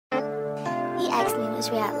asked me which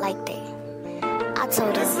way I liked it. I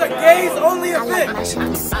told her, This is a gays only I like event. my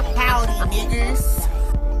shoes. Howdy, niggas.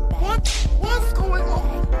 What's going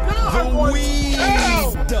on? The weed.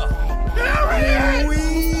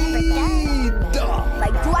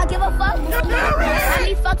 Like, do I give a fuck? How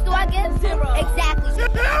many fucks do I give? 0. Exactly.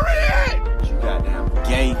 You goddamn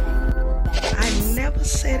gay. I never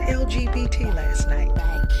said LGBT last night.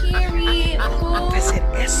 Period. I said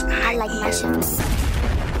I SI. like my shoes.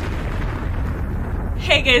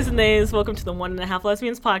 Hey gays and nays, welcome to the 1.5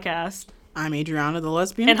 Lesbians podcast. I'm Adriana the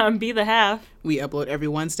Lesbian. And I'm B the Half. We upload every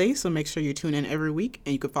Wednesday, so make sure you tune in every week.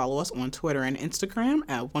 And you can follow us on Twitter and Instagram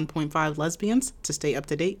at 1.5 Lesbians to stay up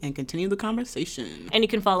to date and continue the conversation. And you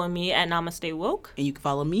can follow me at Namaste Woke. And you can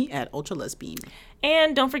follow me at Ultra Lesbian.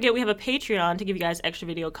 And don't forget we have a Patreon to give you guys extra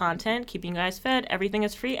video content, keeping you guys fed. Everything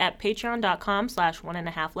is free at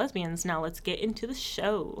patreon.com/1.5 Lesbians. Now let's get into the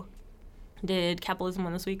show. Did capitalism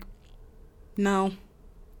win this week? No,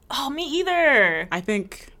 Oh, me either. I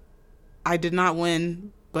think I did not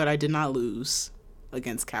win, but I did not lose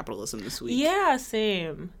against capitalism this week. Yeah,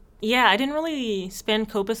 same. Yeah, I didn't really spend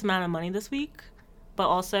copious amount of money this week, but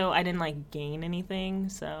also I didn't gain anything,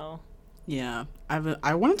 so... Yeah,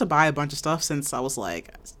 I wanted to buy a bunch of stuff since I was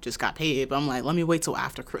just got paid, but I'm like, let me wait till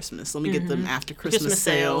after Christmas. Let me get them after Christmas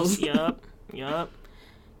sales. Yup.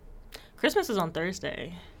 Christmas is on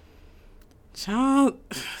Thursday. Child,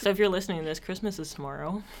 So if you're listening to this, Christmas is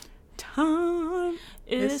tomorrow. time.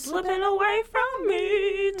 It's slipping away from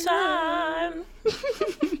me, time.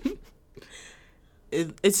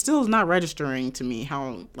 It still is not registering to me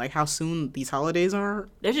how soon these holidays are.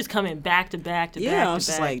 They're just coming back to back to back to back. I was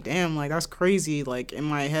just like, damn, that's crazy. In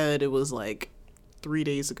my head, it was 3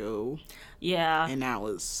 days ago, Yeah. and now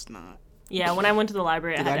it's not. Yeah, when I went to the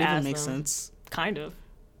library, Did I had that to even ask make them. sense? Kind of.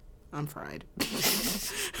 I'm fried.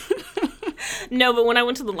 No, but when I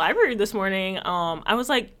went to the library this morning, I was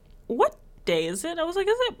like, what day is it? I was like,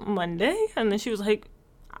 is it Monday? And then she was like,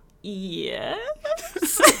 yes.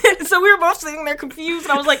 So we were both sitting there confused,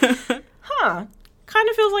 and I was like, huh, kind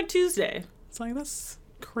of feels like Tuesday. It's that's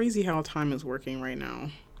crazy how time is working right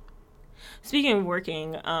now. Speaking of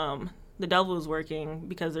working, the devil is working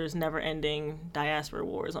because there's never-ending diaspora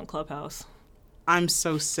wars on Clubhouse. I'm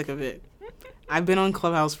so sick of it. I've been on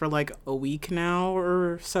Clubhouse for a week now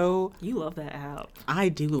or so. You love that app. I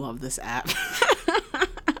do love this app.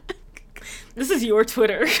 This is your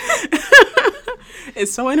Twitter.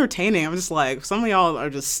 It's so entertaining. I'm just some of y'all are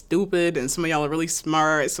just stupid and some of y'all are really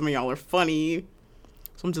smart. Some of y'all are funny.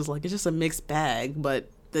 So I'm just it's just a mixed bag. But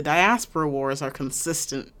the diaspora wars are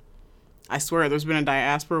consistent. I swear there's been a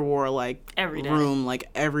diaspora war Every day. room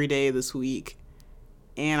every day this week.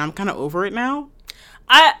 And I'm kind of over it now.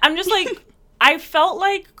 I'm just I felt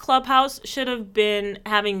like Clubhouse should have been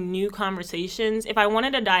having new conversations. If I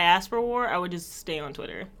wanted a diaspora war, I would just stay on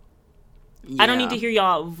Twitter. I don't need to hear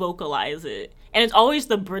y'all vocalize it. And it's always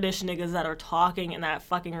the British niggas that are talking in that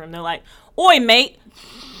fucking room. They're like, oi, mate.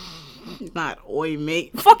 Not oi,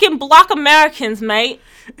 mate. Fucking black Americans, mate.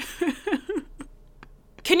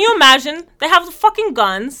 Can you imagine? They have the fucking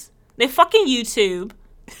guns. They fucking YouTube.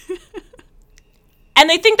 And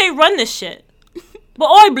they think they run this shit. But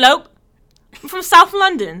oi, bloke. I'm from South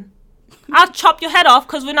London. I'll chop your head off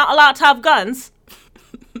because we're not allowed to have guns.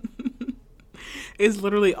 It's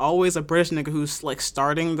literally always a British nigga who's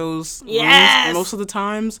starting those Yes. rooms most of the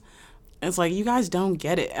times. It's you guys don't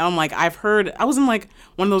get it. And I'm I've heard, I was in one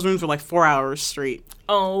of those rooms for 4 hours straight.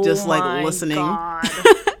 Oh, Just my listening God.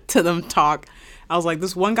 to them talk. I was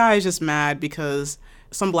this one guy is just mad because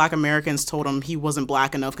some black Americans told him he wasn't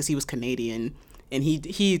black enough because he was Canadian. And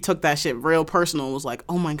he took that shit real personal and was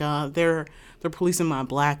oh my God, they're policing my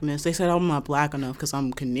blackness. They said I'm not black enough because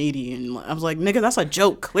I'm Canadian. I was nigga, that's a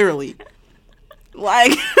joke, clearly.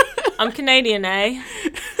 I'm Canadian, eh?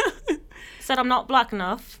 Said I'm not black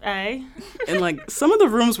enough, eh? And some of the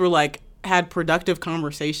rooms were had productive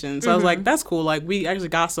conversations. So I was that's cool. We actually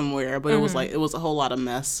got somewhere, but it was a whole lot of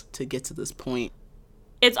mess to get to this point.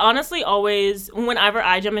 It's honestly always, whenever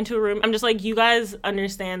I jump into a room, I'm just you guys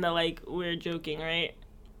understand that, we're joking, right?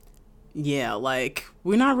 Yeah,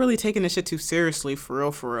 we're not really taking this shit too seriously,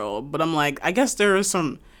 for real. But I'm I guess there is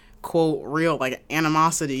some, quote, real,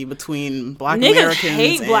 animosity between black Niggas Americans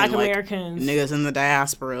hate and, black Americans. niggas in the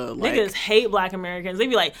diaspora. Niggas hate black Americans. They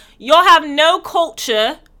be y'all have no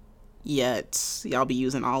culture. Yet, y'all be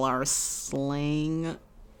using all our slang.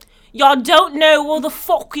 Y'all don't know where the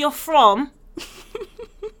fuck you're from.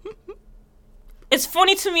 It's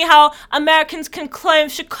funny to me how Americans can claim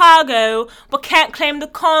Chicago, but can't claim the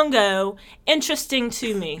Congo. Interesting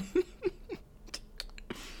to me.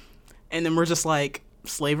 And then we're just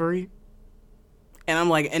slavery. And I'm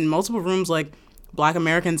like, in multiple rooms, like, Black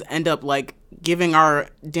Americans end up, like, giving our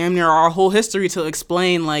damn near our whole history to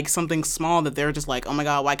explain, like, something small that they're just like, oh my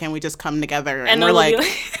God, why can't we just come together? And we're like,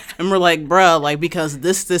 bruh, like, because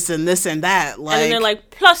this, and this, and that. Like, and then they're like,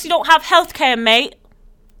 plus you don't have healthcare, mate.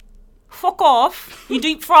 Fuck off. You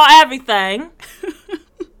deep fry everything.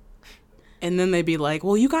 And then they'd be like,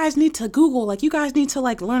 well, you guys need to Google, like, you guys need to,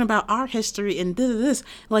 like, learn about our history and this.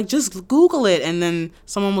 Like, just Google it. And then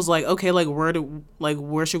someone was like, okay, like,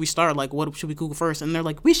 where should we start? Like, what should we Google first? And they're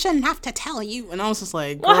like, we shouldn't have to tell you. And I was just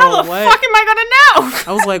like, girl, well, how the what? fuck am I gonna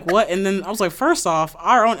know? I was like, what? And then I was like, first off,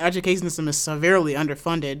 our own education system is severely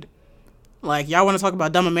underfunded. Like, y'all want to talk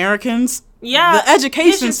about dumb Americans? Yeah. The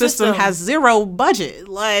education system has zero budget.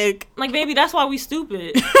 Like, baby, that's why we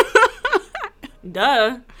stupid.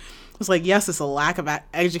 Duh. It's like, yes, it's a lack of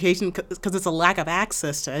education because it's a lack of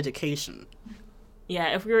access to education.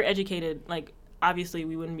 Yeah, if we were educated, like, obviously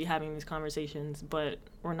we wouldn't be having these conversations, but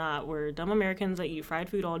we're not. We're dumb Americans that eat fried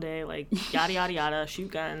food all day, like, yada, yada, yada, shoot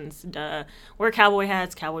guns, duh, wear cowboy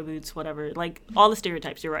hats, cowboy boots, whatever. Like, all the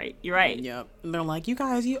stereotypes. You're right. Yep. And they're like, you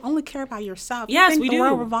guys, you only care about yourself. Yes, you think we the do.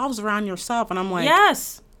 world revolves around yourself. And I'm like,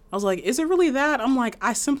 yes. I was like, is it really that? I'm like,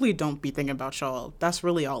 I simply don't be thinking about y'all. That's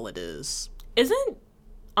really all it is. Isn't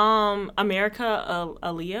America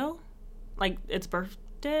a Leo? Like, its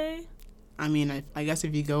birthday? I mean, I guess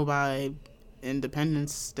if you go by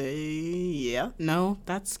Independence Day, yeah. No,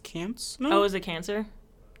 that's Cancer. No. Oh, is it Cancer?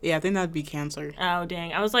 Yeah, I think that'd be Cancer. Oh,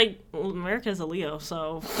 dang. I was like, well, America's a Leo,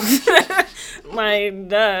 so. Like,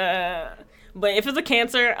 duh. But if it's a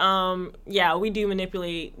Cancer, yeah, we do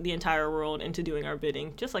manipulate the entire world into doing our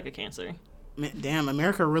bidding, just like a Cancer. Damn,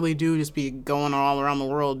 America really do just be going all around the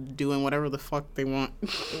world doing whatever the fuck they want.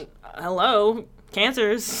 Hello,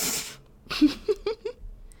 Cancers.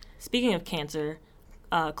 Speaking of cancer,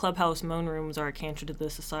 Clubhouse moan rooms are a cancer to the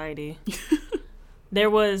society. There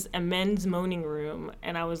was a men's moaning room,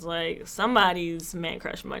 and I was like, somebody's Man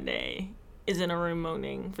Crush Monday is in a room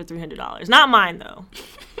moaning for $300. Not mine, though.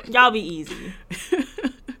 Y'all be easy.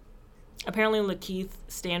 Apparently, Lakeith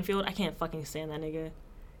Stanfield, I can't fucking stand that nigga.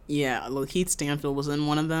 Yeah, Lakeith Stanfield was in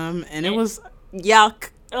one of them, and it was yuck.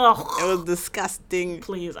 Ugh. It was disgusting.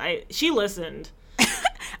 Please, she listened.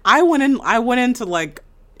 I went into like,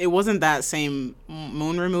 it wasn't that same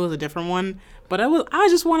moon room, it was a different one, but I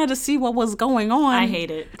just wanted to see what was going on. I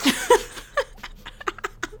hate it.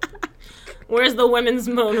 Where's the women's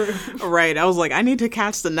moan room? Right, I was like, I need to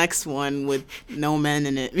catch the next one with no men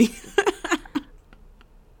in it.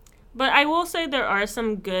 But I will say there are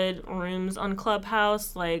some good rooms on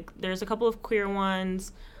Clubhouse. Like, there's a couple of queer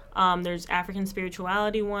ones. There's African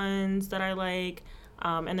spirituality ones that I like.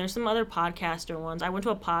 And there's some other podcaster ones. I went to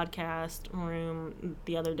a podcast room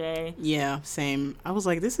the other day. Yeah, same. I was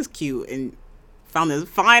like, this is cute. And found this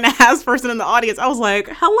fine-ass person in the audience. I was like,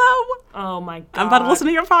 hello. Oh, my God. I'm about to listen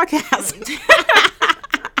to your podcast.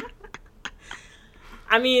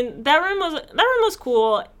 I mean, that room was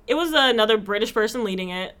cool. It was another British person leading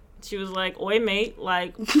it. She was like, oi, mate,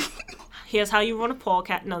 like, here's how you run a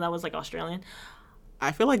podcast. No, that was, like, Australian.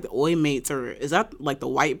 I feel like the oi mates is that, like, the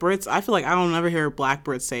white Brits? I feel like I don't ever hear black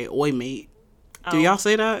Brits say oi mate. Do y'all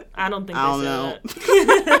say that? I don't think I they don't say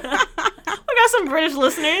know. that. We got some British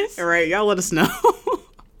listeners. All right, y'all let us know.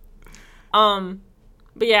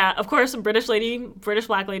 But, yeah, of course, a British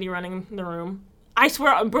black lady running the room. I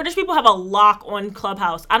swear, British people have a lock on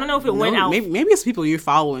Clubhouse. I don't know if it went out. Maybe it's people you're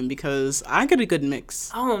following because I get a good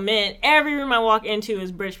mix. Oh, man. Every room I walk into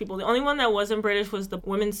is British people. The only one that wasn't British was the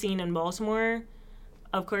women's scene in Baltimore,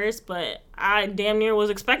 of course. But I damn near was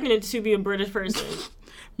expecting it to be a British person.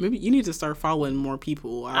 Maybe you need to start following more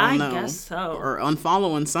people. I don't know. I guess so. Or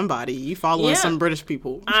unfollowing somebody. You following some British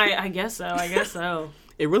people. I guess so.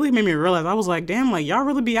 It really made me realize. I was like, damn, like, y'all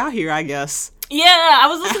really be out here, I guess. Yeah, I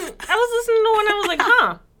was listening to one. I was like,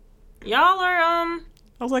 huh, y'all are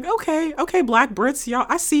I was like, okay, black Brits, y'all.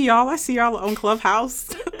 I see y'all on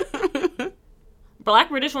Clubhouse. Black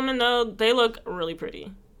British women though, they look really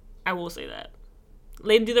pretty. I will say that.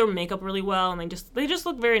 They do their makeup really well, and they just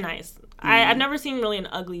look very nice. I've never seen really an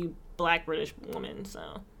ugly black British woman,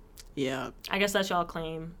 so yeah. I guess that's y'all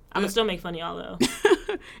claim. I'm gonna still make fun of y'all though.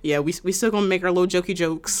 Yeah, we still gonna make our little jokey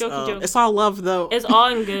jokes. Jokes. It's all love though. It's all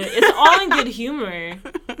in good. It's all in good humor.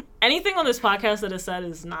 Anything on this podcast that is said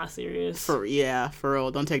is not serious. For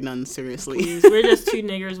real. Don't take nothing seriously. Please, we're just two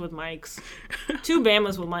niggers with mics, two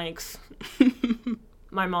Bamas with mics.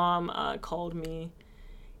 My mom called me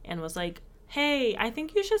and was like, "Hey, I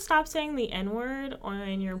think you should stop saying the N-word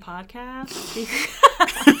on your podcast."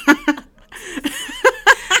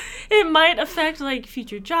 It might affect, like,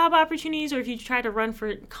 future job opportunities, or if you try to run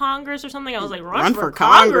for Congress or something. I was like, run for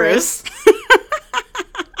Congress?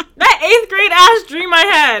 grade ass dream I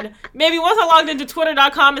had. Maybe once I logged into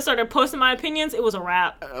twitter.com and started posting my opinions, it was a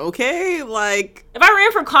wrap. Okay, like... If I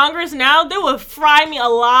ran for Congress now, they would fry me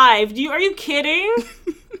alive. Are you kidding?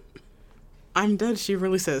 I'm dead. She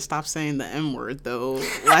really said stop saying the M-word, though.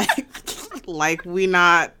 Like we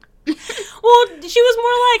not... Well, she was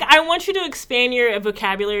more like, I want you to expand your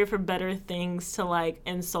vocabulary for better things to, like,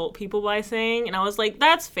 insult people by saying. And I was like,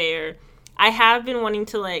 that's fair. I have been wanting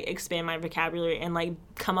to, like, expand my vocabulary and, like,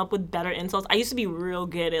 come up with better insults. I used to be real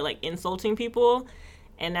good at, like, insulting people.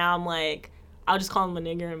 And now I'm like, I'll just call them a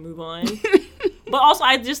nigger and move on. But also,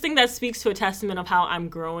 I just think that speaks to a testament of how I'm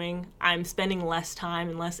growing. I'm spending less time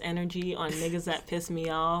and less energy on niggas that piss me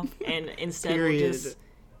off. And instead will just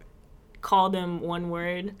call them one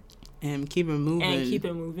word. And keep it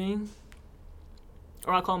moving.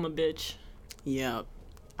 Or I'll call him a bitch. Yeah.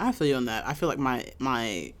 I feel you on that. I feel like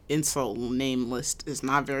my insult name list is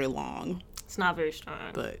not very long. It's not very strong.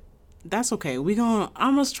 But that's okay. I'm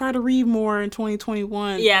gonna try to read more in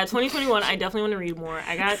 2021. Yeah, 2021, I definitely want to read more.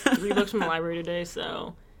 I got 3 books from the library today,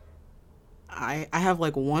 so. I have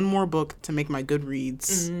like one more book to make my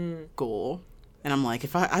Goodreads goal. And I'm like,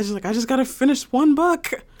 I just gotta finish one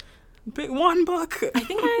book. Pick one book.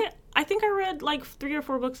 I think I read like 3 or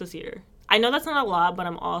 4 books this year. I know that's not a lot, but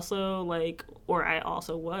I'm also like, or I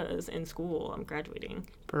also was in school. I'm graduating.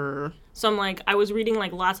 So I'm like, I was reading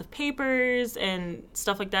like lots of papers and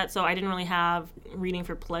stuff like that. So I didn't really have reading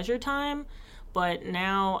for pleasure time. But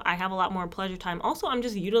now I have a lot more pleasure time. Also, I'm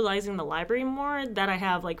just utilizing the library more that I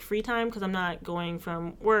have like free time because I'm not going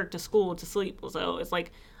from work to school to sleep. So it's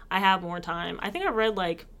like I have more time. I think I read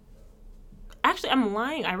like, actually, I'm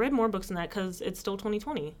lying. I read more books than that because it's still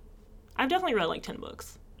 2020. I've definitely read like 10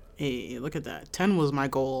 books. Hey, look at that. 10 was my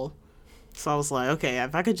goal. So I was like, okay,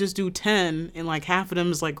 if I could just do 10 and like half of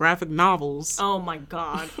them is like graphic novels. Oh my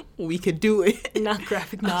God. We could do it. Not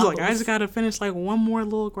graphic novels. I was like, I just gotta finish like one more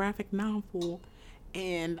little graphic novel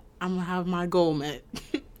and I'm gonna have my goal met.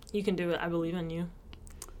 You can do it. I believe in you.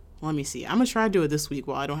 Let me see. I'm gonna try to do it this week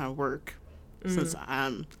while I don't have work. Since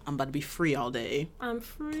I'm about to be free all day. I'm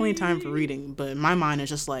free. Plenty of time for reading, but my mind is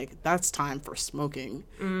just like, that's time for smoking.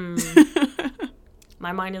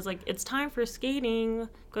 My mind is like, it's time for skating.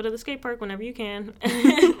 Go to the skate park whenever you can.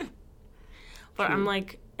 But I'm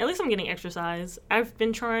like, at least I'm getting exercise. I've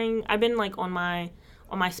been like on my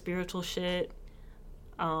spiritual shit,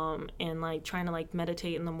 and like trying to like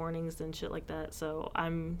meditate in the mornings and shit like that. So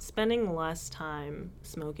I'm spending less time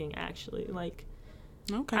smoking actually. Like,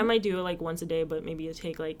 okay. I might do it like once a day, but maybe it'll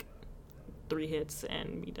take like 3 hits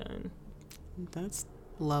and be done. That's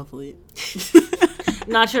lovely.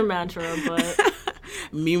 Not your mantra, but.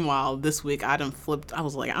 Meanwhile, this week I done flipped. I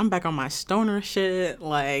was like, I'm back on my stoner shit.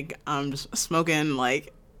 Like, I'm just smoking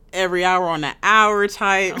like every hour on the hour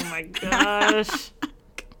type. Oh my gosh.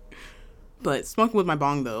 But smoking with my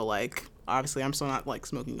bong though, like, obviously I'm still not like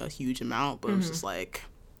smoking a huge amount, but it was just like,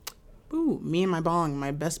 ooh, me and my bong,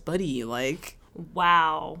 my best buddy. Like,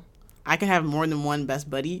 wow. I can have more than one best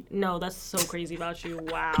buddy. No, that's so crazy about you.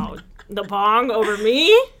 Wow. The bong over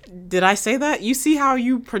me? Did I say that? You see how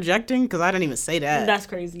you projecting? Because I didn't even say that. That's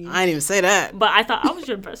crazy. I didn't even say that. But I thought I was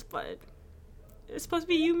your best bud. It's supposed to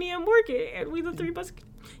be you, me, and Morgan, and we the 3 best.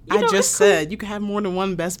 I just said you can have more than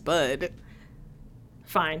one best bud.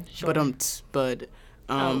 Fine, sure. But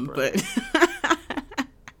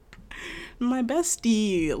my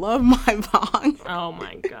bestie, love my bong. Oh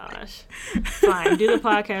my gosh. Fine, do the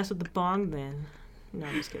podcast with the bong then. No,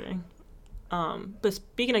 I'm just kidding. But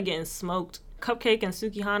speaking of getting smoked, Cupcake and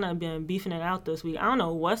Sukihana have been beefing it out this week. I don't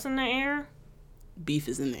know what's in the air. Beef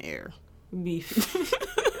is in the air. Beef.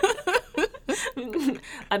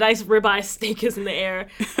 A nice ribeye steak is in the air.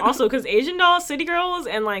 Also, because Asian Doll, City Girls,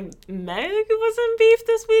 and like Meg was in beef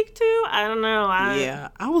this week too. I don't know. Yeah,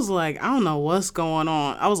 I was like, I don't know what's going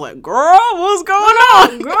on. I was like, girl, what's going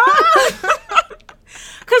on, girl?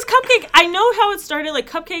 Because Cupcake, I know how it started. Like,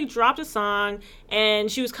 Cupcake dropped a song, and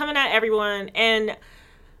she was coming at everyone, and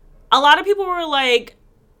a lot of people were like,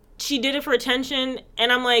 she did it for attention,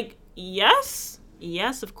 and I'm like, yes,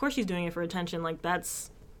 of course she's doing it for attention. Like, that's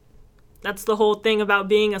the whole thing about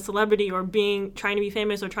being a celebrity or trying to be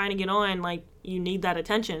famous or trying to get on. Like, you need that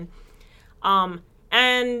attention.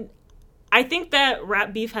 And I think that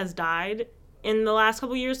rap beef has died in the last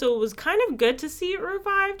couple years, so it was kind of good to see it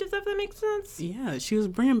revived, if that makes sense. Yeah, she was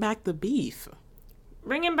bringing back the beef.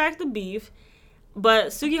 But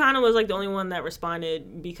Sukihana was like the only one that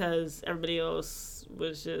responded because everybody else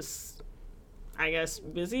was just, I guess,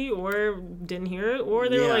 busy or didn't hear it, or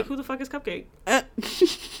they were like, who the fuck is Cupcake?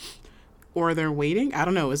 Or they're waiting? I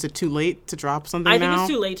don't know. Is it too late to drop something now? I think it's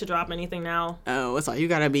too late to drop anything now. Oh, it's like you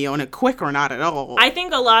gotta be on it quick or not at all. I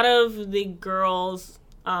think a lot of the girls,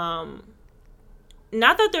 not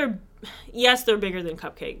that they're, yes, they're bigger than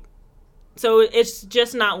Cupcake. So it's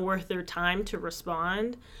just not worth their time to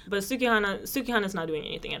respond. But Sukihana's not doing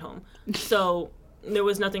anything at home. So there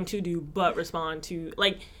was nothing to do but respond to,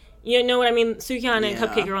 like, you know what I mean? Sukihana and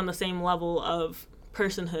Cupcake are on the same level of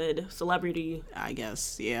personhood, celebrity. I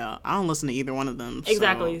guess, yeah. I don't listen to either one of them.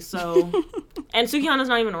 Exactly. So and Sukihana's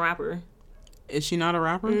not even a rapper. Is she not a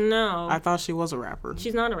rapper? No. I thought she was a rapper.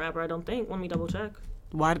 She's not a rapper, I don't think. Let me double check.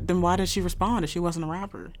 Why did she respond if she wasn't a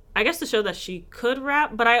rapper? I guess to show that she could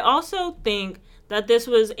rap, but I also think that this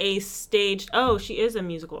was a staged... Oh, she is a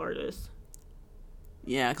musical artist.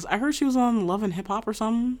 Yeah, because I heard she was on Love and Hip Hop or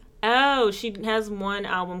something. Oh, she has one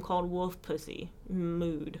album called Wolf Pussy.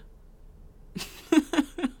 Mood.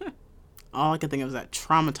 All I can think of is that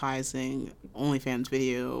traumatizing OnlyFans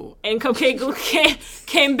video. And Cupcake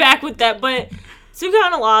came back with that, but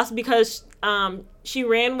Sukihana lost because she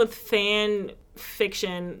ran with fan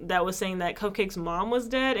fiction that was saying that Cupcake's mom was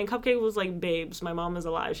dead, and Cupcake was like, babes, my mom is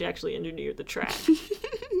alive. She actually engineered the track.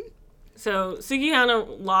 So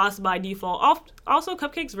Sukihana lost by default. Also,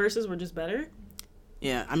 Cupcake's verses were just better.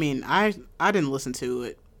 Yeah, I mean, I didn't listen to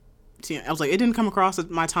it. I was like, it didn't come across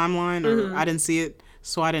my timeline, or I didn't see it,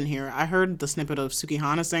 so I didn't hear it. I heard the snippet of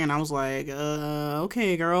Sukihana sing, and I was like,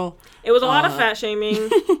 okay, girl. It was a lot of fat shaming,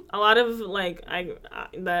 a lot of, like,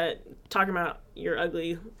 that talking about you're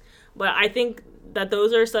ugly. But I think that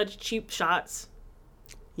those are such cheap shots.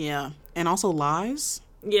 Yeah, and also lies.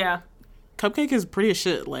 Yeah. Cupcake is pretty as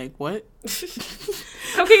shit, like, what?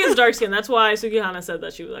 Cupcake is dark skinned. That's why Sukihana said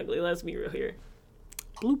that she was ugly. Let's be real here.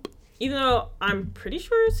 Bloop. Even though I'm pretty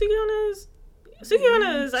sure Sukihana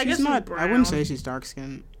is, I guess, not. brown. I wouldn't say she's dark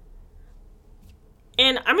skinned.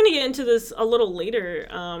 And I'm gonna get into this a little later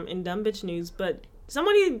in Dumb Bitch News, but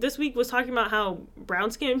somebody this week was talking about how brown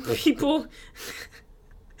skinned people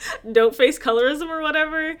don't face colorism or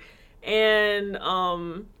whatever, and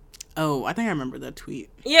oh, I think I remember that tweet.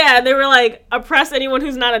 Yeah, they were like, oppress anyone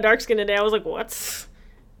who's not a dark skin today. I was like, what?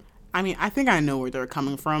 I mean, I think I know where they're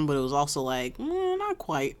coming from, but it was also like, not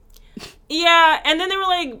quite. Yeah, and then they were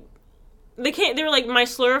like, they were like, my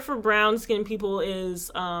slur for brown skinned people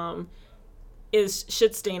is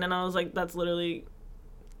shit stain, and I was like, that's literally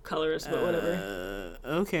colorist, but whatever.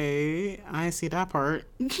 Okay, I see that part.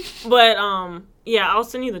 But yeah, I'll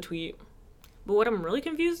send you the tweet. But what I'm really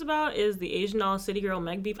confused about is the Asian Doll City Girl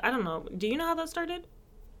Meg beef. I don't know. Do you know how that started?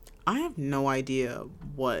 I have no idea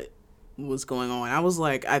what was going on. I was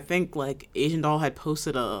like, I think like Asian Doll had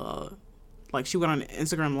posted like she went on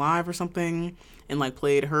Instagram Live or something and like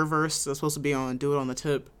played her verse that's supposed to be on Do It on the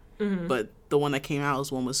Tip. Mm-hmm. But the one that came out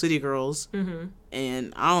was one with City Girls. Mm-hmm.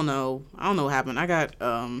 And I don't know what happened. I got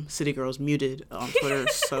City Girls muted on Twitter,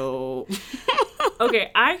 so...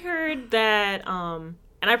 Okay, I heard that, and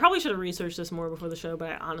I probably should have researched this more before the show,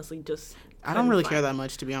 but I honestly just I don't really care that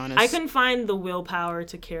much, to be honest. I couldn't find the willpower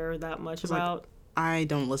to care that much about... Like, I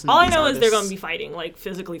don't listen to all these I know artists. is they're going to be fighting, like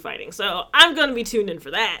physically fighting. So I'm going to be tuned in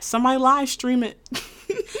for that. Somebody live stream it.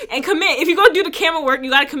 And commit. If you're going to do the camera work,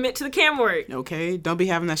 you got to commit to the camera work. Okay? Don't be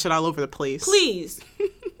having that shit all over the place. Please.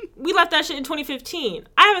 We left that shit in 2015.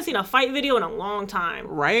 I haven't seen a fight video in a long time.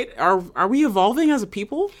 Right? Are we evolving as a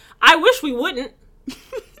people? I wish we wouldn't.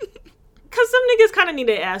 Because some niggas kind of need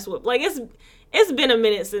their ass whooped. Like, it's been a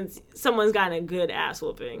minute since someone's gotten a good ass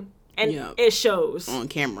whooping. And it shows. On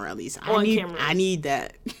camera, at least. Camera. I need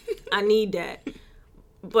that. I need that.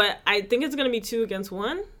 But I think it's going to be 2 against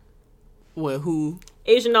 1. What, who?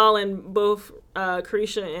 Asian Doll and both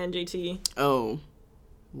Carisha and JT. Oh.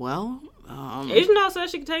 Well, Asian Doll said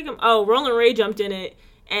she could take him. Oh, Roland Ray jumped in it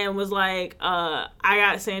and was like, I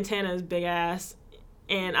got Santana's big ass.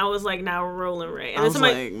 And I was like, now Roland Ray. And I was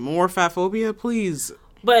like, more fat phobia, please.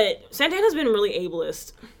 But Santana's been really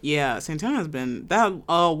ableist. Yeah, Santana's been... That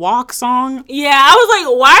walk song... Yeah, I was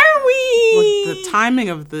like, why are we... Look, the timing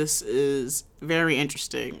of this is very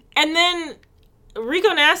interesting. And then Rico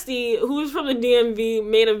Nasty, who's from the DMV,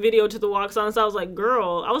 made a video to the walk song. So I was like,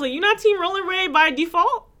 girl... I was like, you not Team Roland Ray by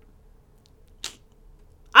default?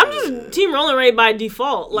 I'm just Team Roland Ray by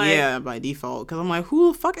default. Like, yeah, by default. Because I'm like,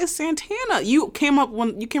 who the fuck is Santana? You came around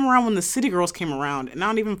when the City Girls came around, and I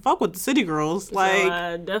don't even fuck with the City Girls. Like,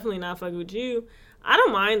 so definitely not fuck with you. I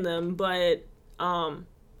don't mind them, but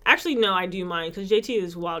actually no, I do mind because JT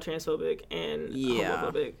is wild transphobic and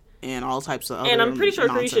homophobic and all types of other and I'm pretty sure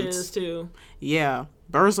nonsense. Carisha is too. Yeah,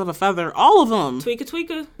 birds of a feather, all of them.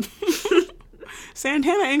 Tweeka.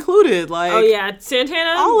 Santana included, like... Oh, yeah,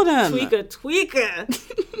 Santana... All of them. Tweeka.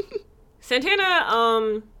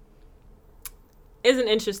 Santana, is an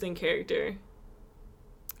interesting character.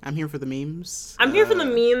 I'm here for the memes. I'm here for the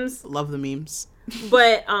memes. Love the memes.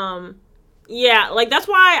 But, yeah, like, that's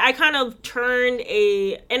why I kind of turned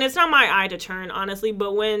and it's not my eye to turn, honestly,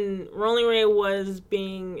 but when Rolling Ray was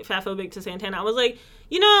being fatphobic to Santana, I was like,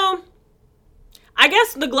 you know, I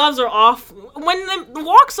guess the gloves are off. When the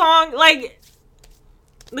walk song, like,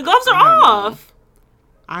 the gloves are off.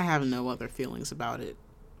 I have no other feelings about it.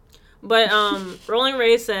 But, Rolling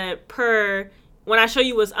Ray said, when I show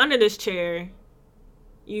you what's under this chair,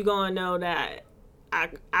 you gonna know that I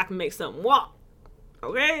can make something walk.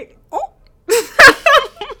 Okay? Oh.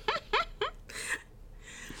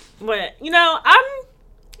 But, you know, I'm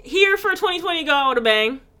here for 2020 go out with a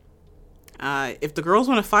bang. If the girls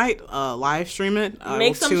want to fight, live stream it.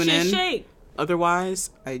 Make some tune shit in. shake.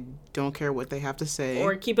 Otherwise, I don't care what they have to say.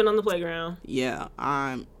 Or keep it on the playground. Yeah,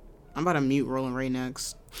 I'm about to mute Rolling Ray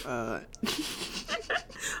next. What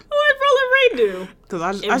Rolling Ray do? Because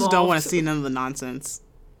I just don't want to see none of the nonsense.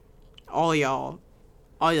 All y'all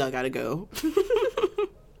gotta go.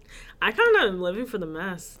 I kind of am living for the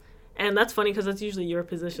mess. And that's funny because that's usually your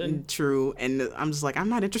position. True. And I'm just like, I'm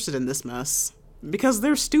not interested in this mess. Because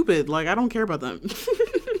they're stupid. Like, I don't care about them.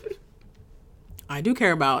 I do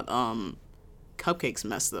care about Cupcake's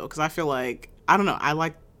mess, though. Because I feel like, I don't know, I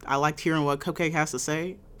liked hearing what Cupcake has to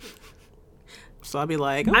say. So I'll be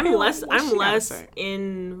like, okay, I'm less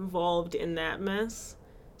involved in that mess.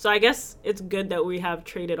 So I guess it's good that we have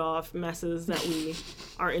traded off messes that we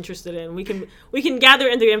are interested in. We can gather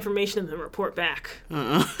in the information and then report back.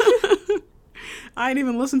 I didn't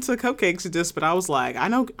even listen to Cupcake's disc, but I was like, I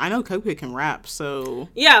know Cupcake can rap, so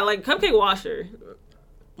yeah, like Cupcake Washer.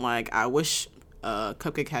 Like, I wish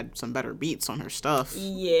Cupcake had some better beats on her stuff.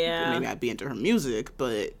 Yeah, maybe I'd be into her music,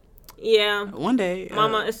 but yeah, one day,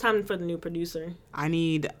 Mama, it's time for the new producer. I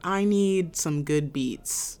need some good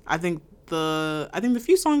beats. I think the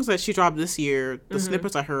few songs that she dropped this year, the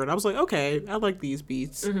snippets I heard, I was like, okay, I like these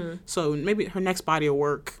beats. So maybe her next body of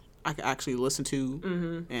work I could actually listen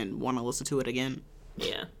to and want to listen to it again.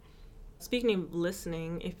 Yeah. Speaking of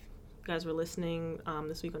listening, if you guys were listening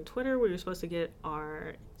this week on Twitter, we were supposed to get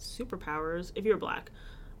our superpowers if you're Black.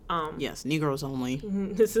 Yes, Negroes only.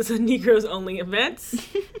 This is a Negroes only event.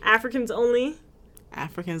 Africans only.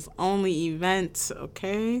 Africans only event,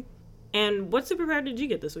 okay? And what superpower did you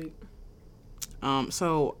get this week?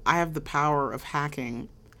 So I have the power of hacking,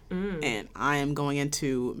 and I am going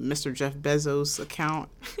into Mr. Jeff Bezos' account,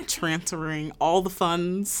 transferring all the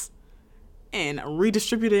funds and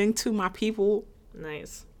redistributing to my people.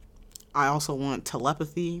 Nice. I also want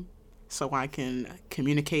telepathy, so I can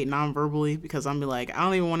communicate non-verbally, because I'm be like, I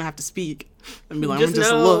don't even want to have to speak. And be like, I'm gonna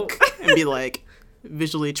just look and be like,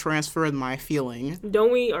 visually transfer my feeling.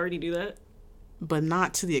 Don't we already do that? But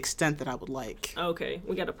not to the extent that I would like. Okay,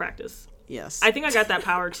 we gotta practice. Yes. I think I got that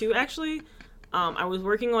power too, actually. I was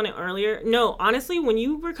working on it earlier. No, honestly, when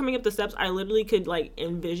you were coming up the steps, I literally could, like,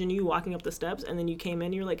 envision you walking up the steps, and then you came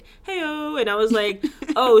in, you're like, hey-oh, and I was like,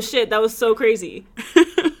 oh, shit, that was so crazy.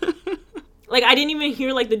 Like, I didn't even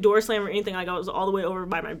hear, like, the door slam or anything. Like, I was all the way over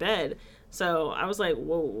by my bed. So I was like,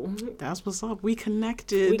 whoa. That's what's up. We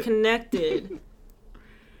connected.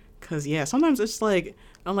 Because, yeah, sometimes it's like,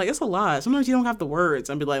 I'm like, it's a lot. Sometimes you don't have the words.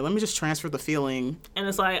 I'd be like, let me just transfer the feeling. And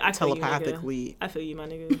it's like, I telepathically. I feel you, my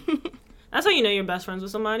nigga. That's how you know you're best friends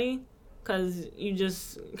with somebody. Because you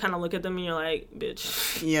just kind of look at them and you're like,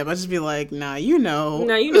 bitch. Yeah, but just be like, nah, you know.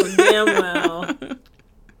 Nah, you know damn well.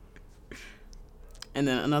 And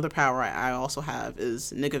then another power I also have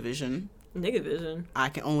is nigga vision. Nigga vision? I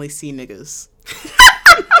can only see niggas.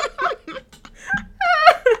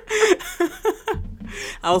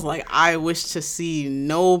 I was like, I wish to see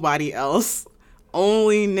nobody else.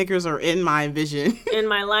 Only niggas are in my vision. In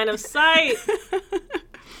my line of sight.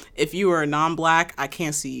 If you are non-Black, I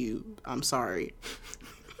can't see you. I'm sorry.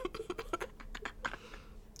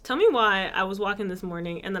 Tell me why I was walking this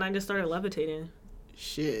morning and then I just started levitating.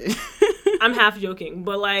 Shit. I'm half joking,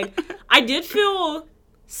 but, like, I did feel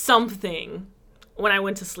something when I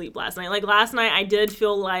went to sleep last night. Like, last night I did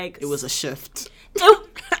feel like... It was a shift.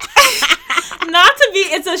 Not to be,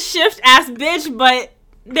 it's a shift-ass bitch, but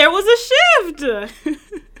there was a shift.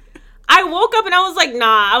 I woke up and I was like,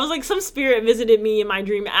 nah. I was like, some spirit visited me in my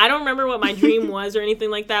dream. I don't remember what my dream was or anything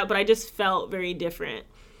like that, but I just felt very different.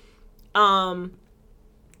 I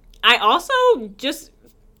also just...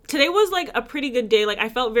 Today was, like, a pretty good day. Like, I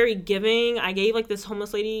felt very giving. I gave, like, this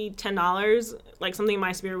homeless lady $10. Like, something in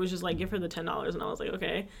my spirit was just like, give her the $10. And I was like,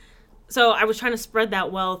 okay. So I was trying to spread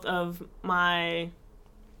that wealth of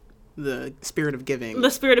the spirit of giving.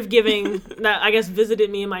 The spirit of giving that, I guess, visited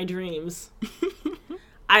me in my dreams.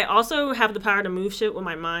 I also have the power to move shit with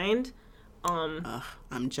my mind.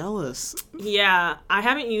 I'm jealous. Yeah, I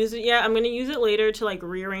haven't used it yet. I'm gonna use it later to like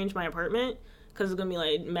rearrange my apartment because it's gonna be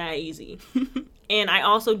like mad easy. And I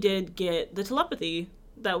also did get the telepathy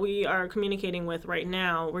that we are communicating with right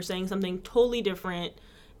now. We're saying something totally different.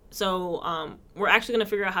 So we're actually gonna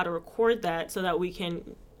figure out how to record that so that we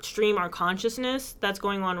can stream our consciousness that's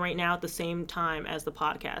going on right now at the same time as the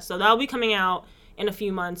podcast. So that'll be coming out in a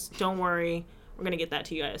few months. Don't worry, we're gonna get that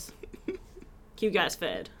to you guys. Keep you guys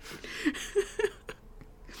fed.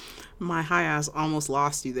 My high ass almost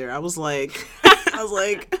lost you there. I was like,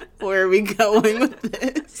 where are we going with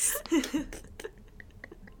this?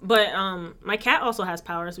 But my cat also has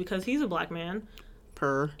powers because he's a black man.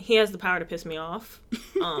 He has the power to piss me off.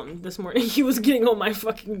 This morning he was getting on my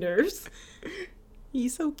fucking nerves.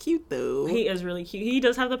 He's so cute though. He is really cute. He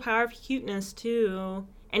does have the power of cuteness too.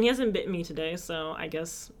 And he hasn't bit me today, so I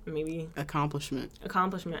guess maybe... Accomplishment.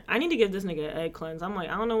 I need to give this nigga an egg cleanse. I'm like,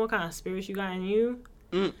 I don't know what kind of spirits you got in you.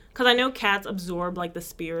 Because I know cats absorb, like, the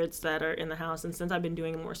spirits that are in the house. And since I've been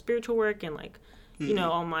doing more spiritual work and, like, you know,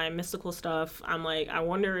 all my mystical stuff, I'm like, I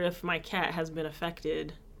wonder if my cat has been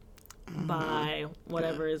affected by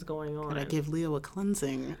whatever is going on. Gotta give Leo a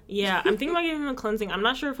cleansing. Yeah, I'm thinking about giving him a cleansing. I'm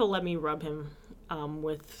not sure if he'll let me rub him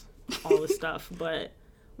with all this stuff, but...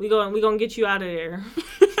 We gonna get you out of there.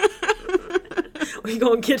 We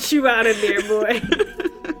gonna get you out of there, boy.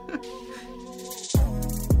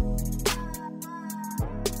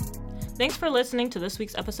 Thanks for listening to this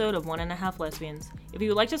week's episode of 1.5 Lesbians. If you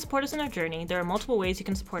would like to support us in our journey, there are multiple ways you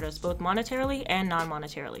can support us, both monetarily and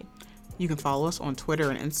non-monetarily. You can follow us on Twitter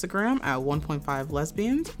and Instagram at 1.5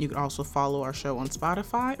 Lesbians. You can also follow our show on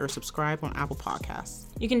Spotify or subscribe on Apple Podcasts.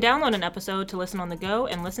 You can download an episode to listen on the go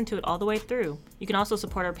and listen to it all the way through. You can also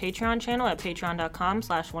support our Patreon channel at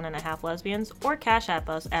patreon.com/1.5 Lesbians or Cash App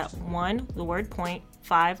us at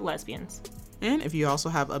 5 Lesbians. And if you also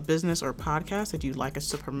have a business or podcast that you'd like us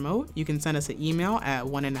to promote, you can send us an email at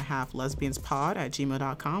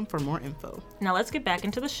 1.5lesbianspod@gmail.com for more info. Now let's get back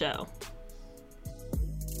into the show.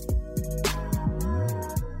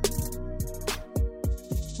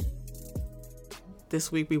 This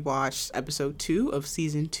week we watched episode 2 of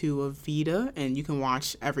season 2 of Vita, and you can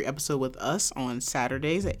watch every episode with us on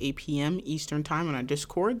Saturdays at 8 p.m. Eastern Time on our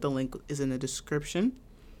Discord. The link is in the description.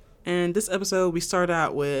 And this episode we start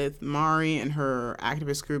out with Mari and her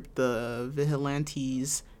activist group, the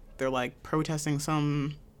Vigilantes. They're like protesting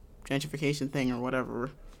some gentrification thing or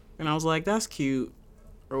whatever. And I was like, that's cute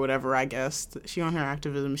or whatever, I guess. She on her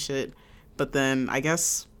activism shit. But then I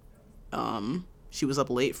guess she was up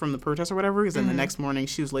late from the protest or whatever, because then the next morning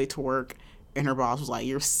she was late to work, and her boss was like,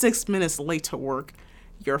 you're 6 minutes late to work.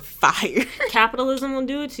 You're fired. Capitalism will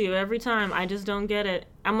do it to you every time. I just don't get it.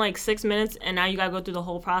 I'm like 6 minutes, and now you gotta go through the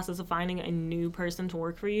whole process of finding a new person to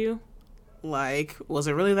work for you. Like, was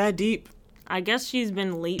it really that deep? I guess she's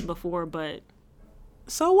been late before, but...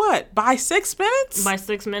 So what? By 6 minutes? By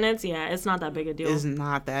 6 minutes, yeah, it's not that big a deal. It's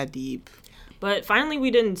not that deep. But finally,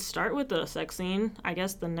 we didn't start with the sex scene. I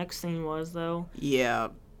guess the next scene was, though. Yeah.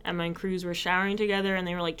 Emma and Cruz were showering together, and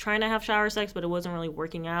they were, like, trying to have shower sex, but it wasn't really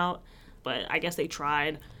working out. But I guess they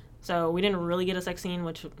tried. So we didn't really get a sex scene,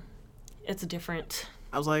 which it's different.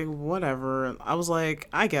 I was like, whatever. I was like,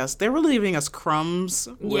 I guess. They were leaving us crumbs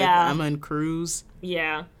with Emma and Cruz.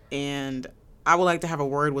 Yeah. And I would like to have a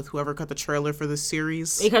word with whoever cut the trailer for this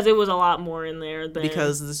series. Because it was a lot more in there than...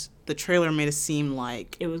 Because the trailer made it seem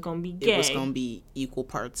like... It was going to be gay. It was going to be equal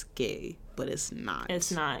parts gay, but it's not.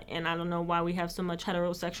 It's not. And I don't know why we have so much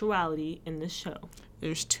heterosexuality in this show.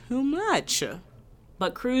 There's too much.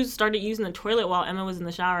 But Cruz started using the toilet while Emma was in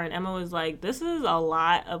the shower, and Emma was like, this is a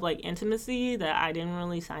lot of, like, intimacy that I didn't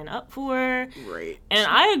really sign up for. Right. And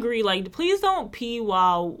I agree, like, please don't pee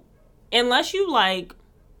while... Unless you, like,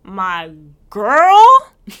 my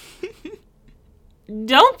girl...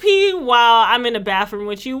 Don't pee while I'm in the bathroom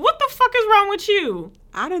with you. What the fuck is wrong with you?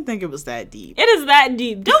 I didn't think it was that deep. It is that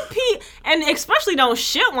deep. Don't pee, and especially don't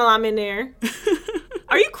shit while I'm in there.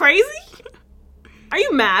 Are you crazy? Are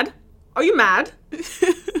you mad? Are you mad?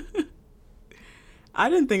 I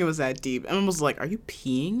didn't think it was that deep. Emma was like, "Are you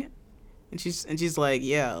peeing?" And she's like,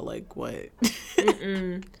 "Yeah, like what?"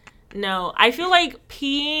 No, I feel like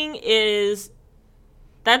peeing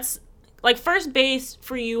that's like first base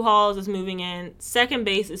for U-Hauls is moving in. Second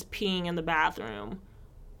base is peeing in the bathroom.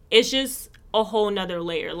 It's just a whole nother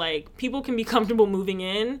layer. Like, people can be comfortable moving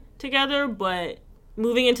in together, but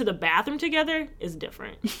moving into the bathroom together is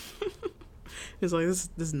different. It's like, this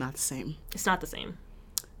is not the same. It's not the same.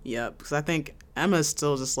 Yep, because I think Emma's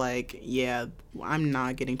still just like, yeah, I'm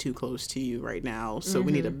not getting too close to you right now, so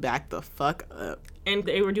we need to back the fuck up. And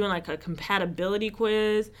they were doing like a compatibility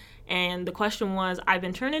quiz, and the question was, I've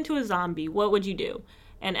been turned into a zombie, what would you do?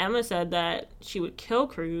 And Emma said that she would kill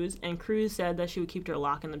Cruz, and Cruz said that she would keep her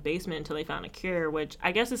locked in the basement until they found a cure, which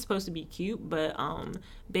I guess is supposed to be cute, but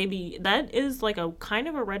baby, that is like a kind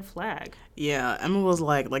of a red flag. Yeah, Emma was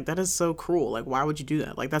like that is so cruel. Like, why would you do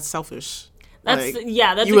that? Like, that's selfish. That's like,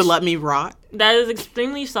 that's you would let me rot? That is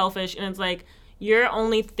extremely selfish, and it's like, you're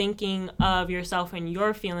only thinking of yourself and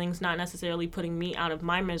your feelings, not necessarily putting me out of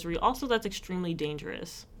my misery. Also, that's extremely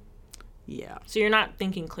dangerous. Yeah. So you're not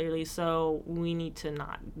thinking clearly, so we need to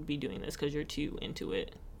not be doing this because you're too into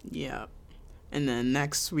it. Yeah. And then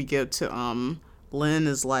next we get to Lynn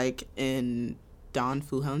is like in Don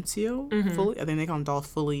Fulgencio. Fully, I think they call him Dolph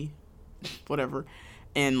Fully, whatever.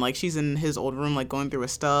 And like she's in his old room like going through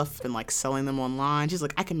his stuff and like selling them online. She's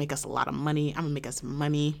like, I can make us a lot of money. I'm gonna make us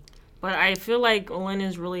money. But I feel like Lynn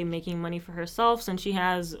is really making money for herself since she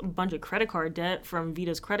has a bunch of credit card debt from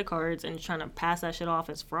Vita's credit cards and trying to pass that shit off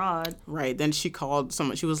as fraud. Right. Then she called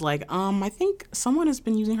someone. She was like, I think someone has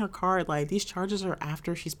been using her card. Like, these charges are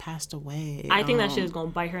after she's passed away. I think that shit is going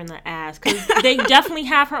to bite her in the ass because they definitely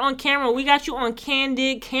have her on camera. We got you on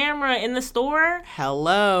candid camera in the store.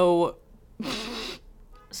 Hello.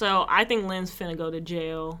 So I think Lynn's finna go to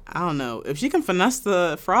jail. I don't know. If she can finesse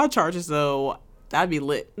the fraud charges, though, that'd be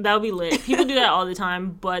lit. That would be lit. People do that all the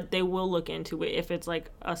time, but they will look into it if it's like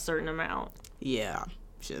a certain amount. Yeah.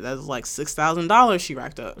 Shit, that's like $6,000 she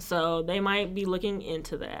racked up. So they might be looking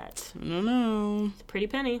into that. I don't know. It's a pretty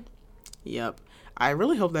penny. Yep. I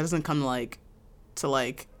really hope that doesn't come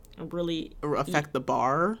to really affect the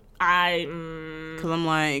bar. Because I'm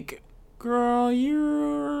like, girl,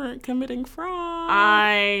 you're committing fraud.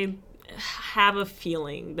 I have a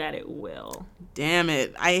feeling that it will. Damn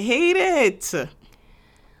it. I hate it.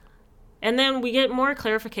 And then we get more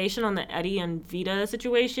clarification on the Eddie and Vita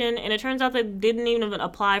situation, and it turns out they didn't even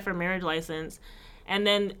apply for marriage license. And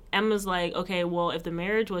then Emma's like, okay, well, if the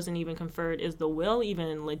marriage wasn't even conferred, is the will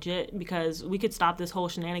even legit? Because we could stop this whole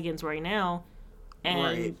shenanigans right now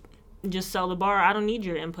and just sell the bar. I don't need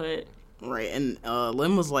your input. Right. And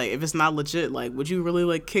Lynn was like, if it's not legit, like, would you really,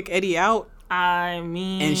 like, kick Eddie out? I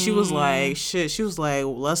mean... And she was like, shit. She was like,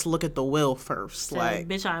 let's look at the will first. Like,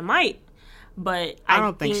 bitch, I might. But I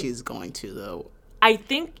don't think she's going to, though. I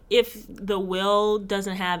think if the will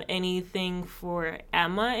doesn't have anything for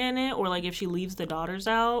Emma in it, or like if she leaves the daughters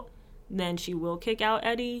out, then she will kick out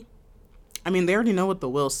Eddie. I mean, they already know what the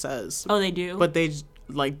will says. Oh, they do? But they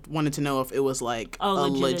like wanted to know if it was like a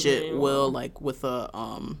legit will, like with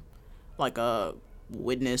a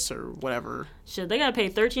witness or whatever. Shit, they gotta pay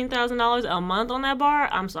 $13,000 a month on that bar?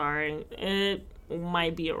 I'm sorry. It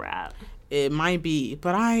might be a wrap. It might be,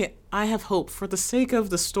 but I have hope for the sake of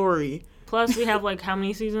the story. Plus, we have like how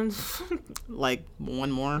many seasons? Like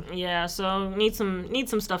one more. Yeah, so need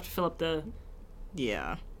some stuff to fill up the.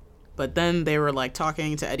 Yeah, but then they were like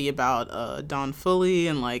talking to Eddie about Don Fully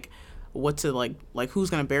and like what to like who's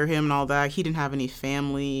gonna bear him and all that. He didn't have any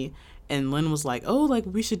family, and Lynn was like, oh, like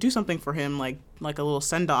we should do something for him, like a little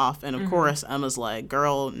send off. And of course, Emma's like,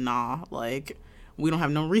 girl, nah, like we don't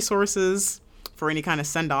have no resources for any kind of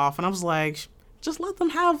send off. And I was like, just let them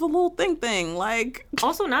have a little thing. Like,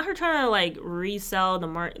 also, not her trying to like resell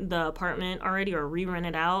the apartment already or re-rent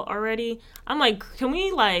it out already. I'm like, can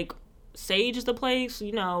we like sage the place?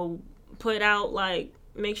 You know, put out like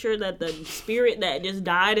make sure that the spirit that just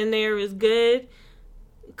died in there is good.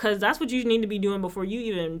 Because that's what you need to be doing before you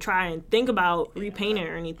even try and think about repainting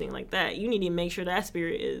or anything like that. You need to make sure that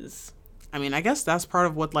spirit is. I mean, I guess that's part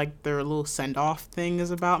of what, like, their little send-off thing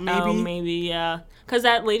is about, maybe. Oh, maybe, yeah. Because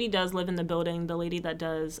that lady does live in the building, the lady that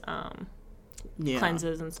does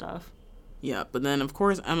cleanses and stuff. Yeah, but then, of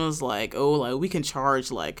course, Emma's like, oh, like, we can charge,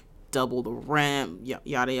 like, double the rent,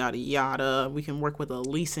 yada, yada, yada. We can work with a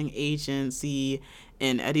leasing agency.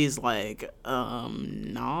 And Eddie's like,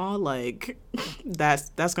 nah, like,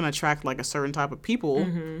 that's going to attract, like, a certain type of people.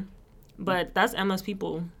 Mm-hmm. But that's Emma's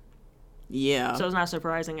people. Yeah. So it's not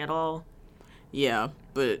surprising at all. Yeah,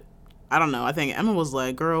 but I don't know. I think Emma was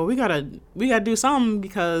like, girl, we gotta do something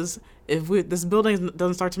because if this building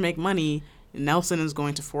doesn't start to make money, Nelson is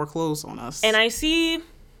going to foreclose on us. And I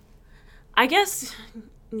guess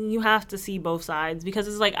you have to see both sides because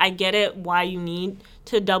it's like, I get it why you need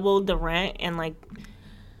to double the rent and like,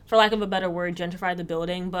 for lack of a better word, gentrify the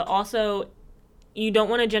building, but also you don't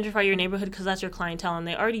want to gentrify your neighborhood because that's your clientele and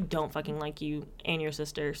they already don't fucking like you and your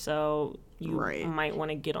sister, so you might want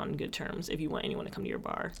to get on good terms if you want anyone to come to your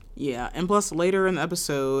bar. Yeah, and plus later in the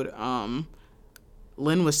episode,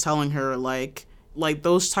 Lynn was telling her, like, like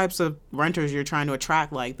those types of renters you're trying to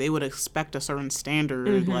attract, like they would expect a certain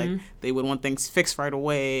standard. Like they would want things fixed right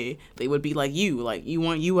away. They would be like you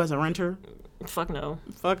want you as a renter. Fuck no.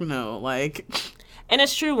 Like, and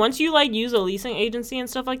it's true, once you like use a leasing agency and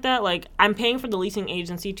stuff like that, like I'm paying for the leasing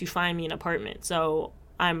agency to find me an apartment, so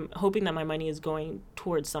I'm hoping that my money is going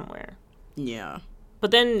towards somewhere. Yeah.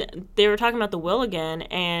 But then they were talking about the will again,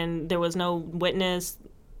 and there was no witness.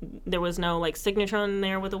 There was no, like, signature on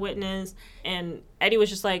there with a witness. And Eddie was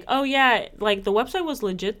just like, oh, yeah, like, the website was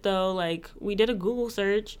legit, though. Like, we did a Google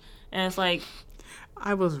search. And it's like...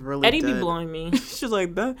 I was really Eddie dead. be blowing me. She's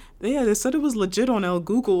like, that. Yeah, they said it was legit on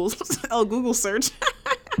Google search.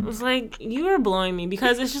 It was like, you are blowing me.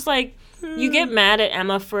 Because it's just like, you get mad at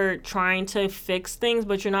Emma for trying to fix things,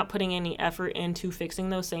 but you're not putting any effort into fixing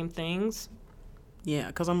those same things. Yeah,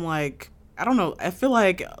 because I'm like... I don't know. I feel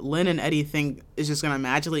like Lynn and Eddie think it's just going to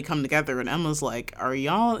magically come together. And Emma's like, are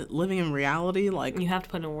y'all living in reality? Like, you have to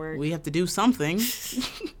put in work. We have to do something.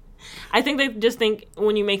 I think they just think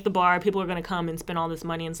when you make the bar, people are going to come and spend all this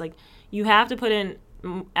money. And it's like, you have to put in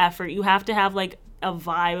effort. You have to have, like, a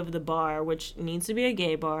vibe of the bar, which needs to be a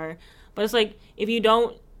gay bar. But it's like, if you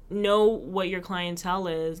don't know what your clientele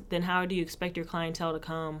is, then how do you expect your clientele to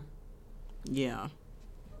come? Yeah.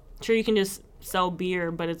 Sure, you can just sell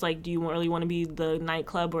beer, but it's like, do you really want to be the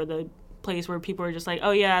nightclub or the place where people are just like,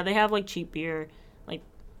 oh yeah, they have like cheap beer? Like,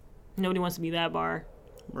 nobody wants to be that bar.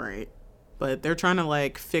 Right. But they're trying to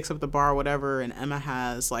like fix up the bar or whatever, and Emma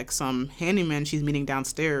has like some handyman she's meeting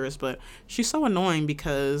downstairs, but she's so annoying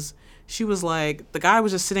because she was like, the guy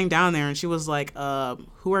was just sitting down there and she was like,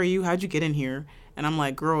 who are you? How'd you get in here? And I'm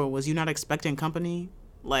like, girl, was you not expecting company?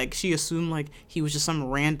 Like, she assumed, like, he was just some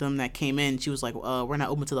random that came in. She was like, we're not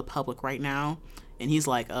open to the public right now. And he's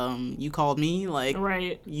like, you called me? Like,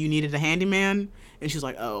 right. You needed a handyman? And she's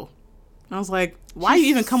like, oh. And I was like, why you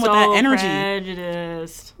even come with that energy?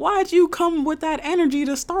 Prejudiced. Why'd you come with that energy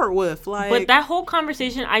to start with? Like, but that whole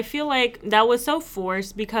conversation, I feel like that was so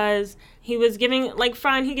forced because he was giving, like,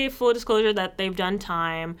 fine, he gave full disclosure that they've done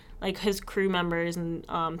time, like, his crew members and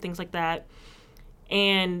things like that.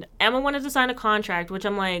 And Emma wanted to sign a contract, which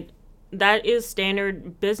I'm like, that is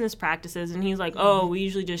standard business practices. And he's like, oh, we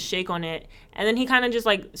usually just shake on it. And then he kind of just,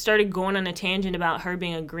 like, started going on a tangent about her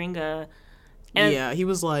being a gringa. And yeah, he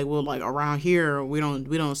was like, well, like, around here, we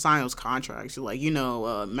don't sign those contracts. Like,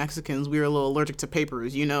 Mexicans, we're a little allergic to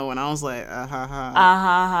papers, And I was like,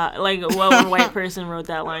 Like, what white person wrote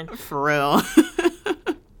that line? For real.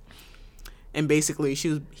 And basically, he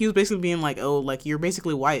was basically being like, oh, like, you're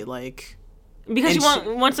basically white, like... Because she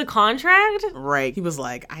wants a contract? Right. He was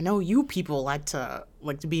like, I know you people like to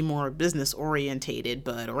be more business orientated,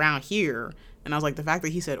 but around here, and I was like, the fact that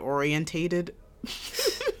he said orientated,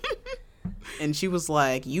 and she was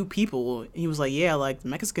like, you people, he was like, yeah, like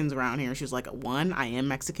Mexicans around here. She was like, 1, I am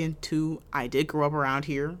Mexican. 2, I did grow up around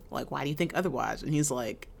here. Like, why do you think otherwise? And he's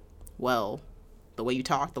like, well, the way you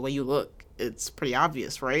talk, the way you look, it's pretty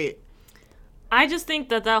obvious, right? I just think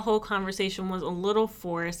that whole conversation was a little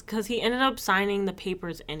forced because he ended up signing the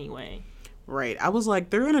papers anyway. Right. I was like,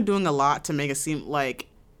 they're doing a lot to make it seem like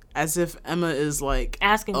as if Emma is like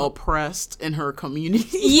oppressed in her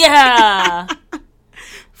community. Yeah.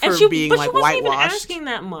 For being like whitewashed. But she wasn't even asking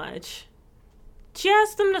that much. She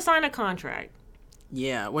asked them to sign a contract.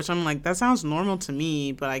 Yeah, which I'm like, that sounds normal to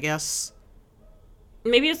me, but I guess...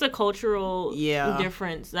 Maybe it's a cultural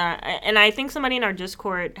difference and I think somebody in our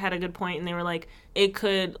Discord had a good point, and they were like, it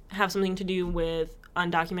could have something to do with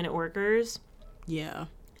undocumented workers. Yeah.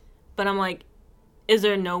 But I'm like, is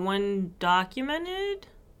there no one documented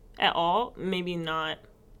at all? Maybe not.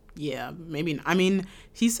 Yeah, maybe. I mean,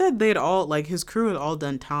 he said they'd all, like, his crew had all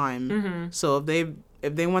done time. Mm-hmm. So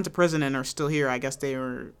if they went to prison and are still here, I guess they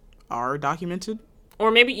are documented. Or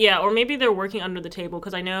maybe they're working under the table,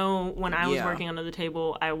 because I know when I was working under the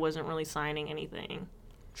table, I wasn't really signing anything.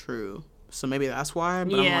 True. So maybe that's why.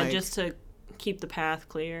 But yeah, I'm like, just to keep the path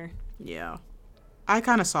clear. Yeah. I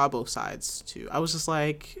kind of saw both sides, too. I was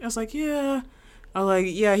like, yeah. I was like,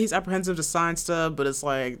 yeah, he's apprehensive to sign stuff, but it's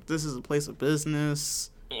like, this is a place of business.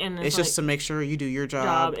 And it's just to make sure you do your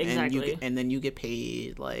job exactly. and then you get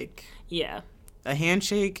paid. Like, yeah. A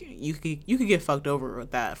handshake, you could get fucked over with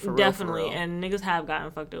that. Definitely, real. And niggas have gotten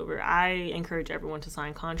fucked over. I encourage everyone to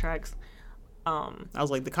sign contracts. I was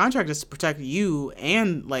like, the contract is to protect you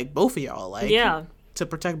and like both of y'all, like to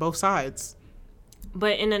protect both sides.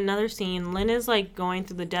 But in another scene, Lynn is like going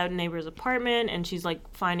through the dead neighbor's apartment, and she's like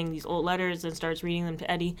finding these old letters and starts reading them to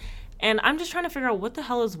Eddie. And I'm just trying to figure out what the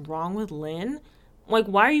hell is wrong with Lynn. Like,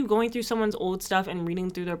 why are you going through someone's old stuff and reading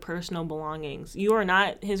through their personal belongings? You are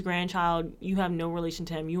not his grandchild. You have no relation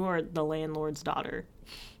to him. You are the landlord's daughter.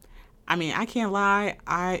 I mean, I can't lie.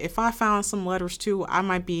 If I found some letters too, I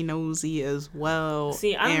might be nosy as well.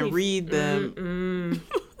 See, and read them.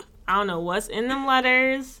 I don't know what's in them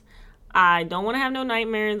letters. I don't want to have no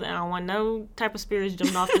nightmares, and I don't want no type of spirits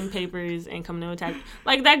jumping off them papers and coming to attack.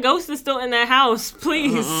 Like, that ghost is still in that house,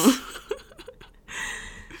 please.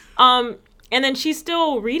 And then she's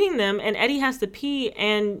still reading them, and Eddie has to pee,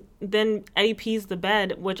 and then Eddie pees the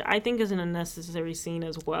bed, which I think is an unnecessary scene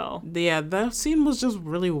as well. Yeah, that scene was just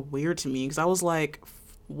really weird to me, because I was like,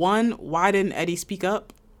 one, why didn't Eddie speak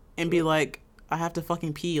up and be like, I have to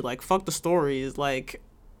fucking pee? Like, fuck the stories. Like,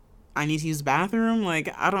 I need to use the bathroom?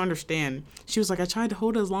 Like, I don't understand. She was like, I tried to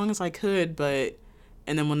hold it as long as I could, but...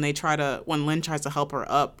 And then when Lynn tries to help her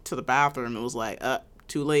up to the bathroom, it was like,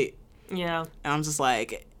 too late. Yeah. And I'm just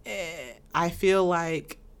like... I feel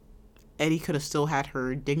like Eddie could have still had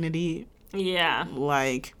her dignity. Yeah.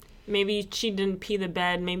 Like, maybe she didn't pee the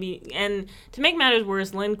bed. Maybe, and to make matters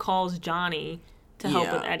worse, Lynn calls Johnny to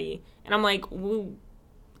help with Eddie, and I'm like,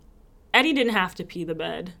 Eddie didn't have to pee the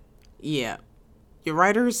bed. Yeah, your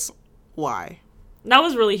writers, why? That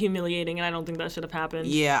was really humiliating, and I don't think that should have happened.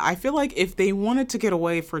 Yeah, I feel like if they wanted to get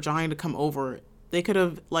away for Johnny to come over, they could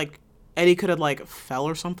have Eddie could have fell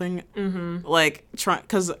or something.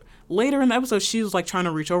 Because later in the episode, she was trying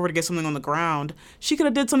to reach over to get something on the ground. She could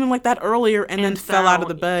have did something like that earlier and then fell out of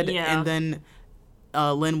the bed, and then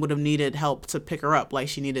Lynn would have needed help to pick her up. Like,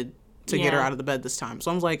 she needed to get her out of the bed this time.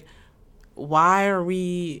 So I was like, why are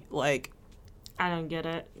we I don't get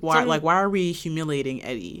it. Why are we humiliating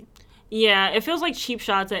Eddie? Yeah, it feels like cheap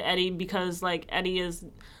shots at Eddie because Eddie is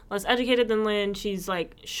less educated than Lynn. She's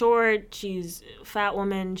short. She's a fat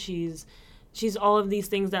woman. She's all of these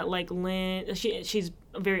things that Lynn. She's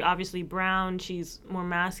very obviously brown. She's more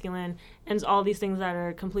masculine, and it's all these things that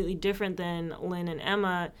are completely different than Lynn and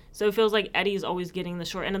Emma. So it feels like Eddie's always getting the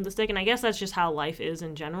short end of the stick, and I guess that's just how life is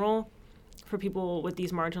in general for people with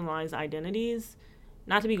these marginalized identities.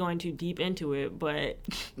 Not to be going too deep into it, but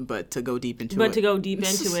to go deep into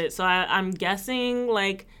it. So I'm guessing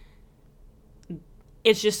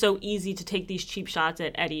it's just so easy to take these cheap shots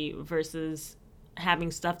at Eddie versus having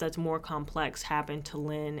stuff that's more complex happen to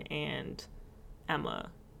Lynn and Emma.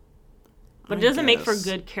 But it doesn't make for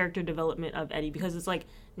good character development of Eddie because it's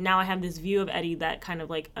now I have this view of Eddie that kind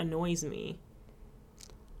of annoys me.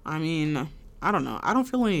 I mean, I don't know. I don't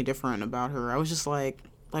feel any different about her. I was just why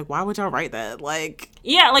would y'all write that?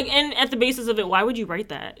 Yeah, and at the basis of it, why would you write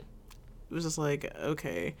that? It was just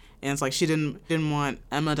okay. And it's she didn't want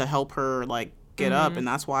Emma to help her get up, and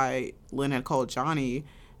that's why Lynn had called Johnny.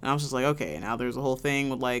 And I was just okay, now there's a whole thing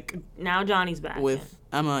with now Johnny's back with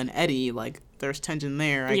Emma and Eddie, there's tension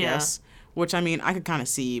there, I guess. Which I mean I could kind of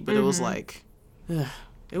see, but it was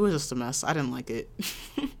it was just a mess. I didn't like it.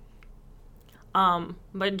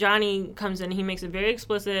 But Johnny comes in, he makes it very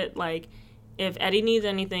explicit, if Eddie needs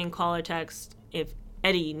anything, call or text if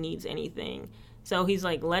Eddie needs anything. So he's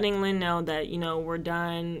letting Lynn know that, we're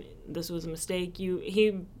done. This was a mistake. He was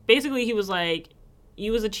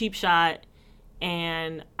you was a cheap shot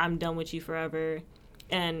and I'm done with you forever.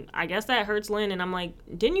 And I guess that hurts Lynn. And I'm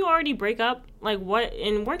didn't you already break up? What?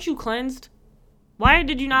 And weren't you cleansed? Why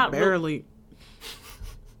did you not? Barely.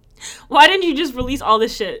 Why didn't you just release all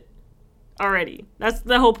this shit already? That's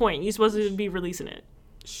the whole point. You're supposed to be releasing it.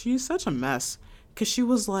 She's such a mess. Because she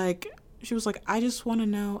was like, I just want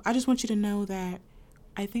you to know that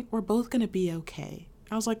I think we're both going to be okay.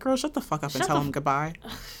 I was like, girl, shut the fuck up and tell him goodbye.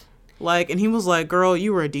 And he was like, girl,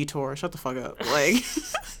 you were a detour. Shut the fuck up.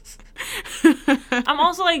 I'm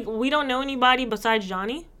also we don't know anybody besides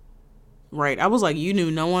Johnny. Right. I was you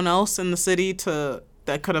knew no one else in the city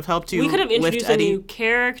that could have helped you. We could have introduced a Eddie. new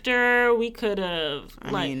character. We could have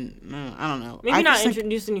I don't know. Maybe not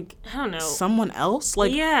introduce a new. I don't know. Someone else,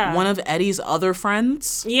 yeah, one of Eddie's other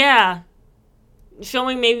friends. Yeah,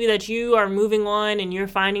 showing maybe that you are moving on and you're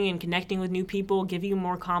finding and connecting with new people, give you a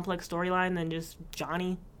more complex storyline than just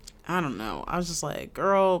Johnny. I don't know. I was just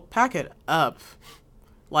girl, pack it up.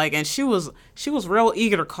 And she was real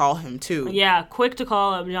eager to call him too. Yeah, quick to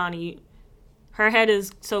call up Johnny. Her head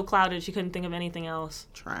is so clouded she couldn't think of anything else.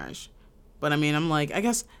 Trash. But I mean, I'm I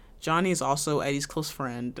guess Johnny's also Eddie's close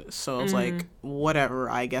friend, so it's whatever,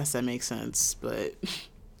 I guess that makes sense, but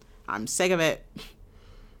I'm sick of it.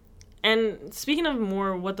 And speaking of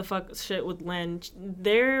more what the fuck shit with Lynn,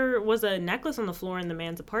 there was a necklace on the floor in the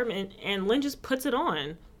man's apartment, and Lynn just puts it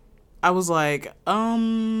on. I was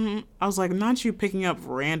not you picking up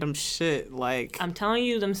random shit, I'm telling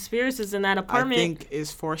you, them spirits is in that apartment. I think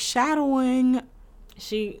is foreshadowing.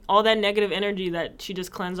 All that negative energy that she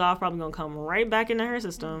just cleansed off probably gonna come right back into her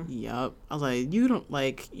system. Yup. I was you don't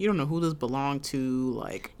know who this belonged to,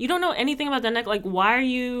 You don't know anything about that necklace. Why are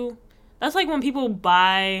you That's like when people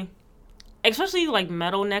buy, especially like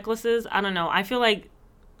metal necklaces. I don't know. I feel like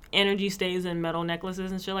energy stays in metal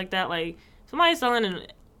necklaces and shit like that. Like, somebody selling an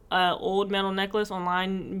old metal necklace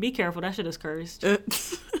online, be careful. That shit is cursed.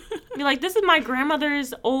 Be like, this is my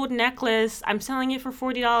grandmother's old necklace. I'm selling it for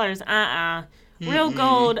 $40. Real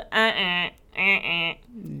gold.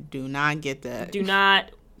 Do not get that. Do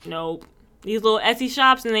not. Nope. These little Etsy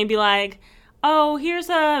shops, and they be like, oh, here's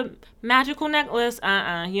a magical necklace.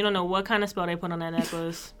 You don't know what kind of spell they put on that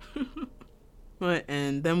necklace.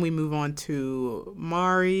 And then we move on to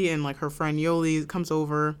Mari, and like her friend Yoli comes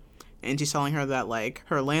over, and she's telling her that like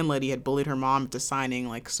her landlady had bullied her mom into signing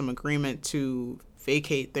like some agreement to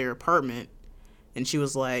vacate their apartment. And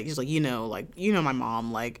she's like, you know my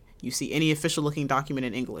mom, like, you see any official looking document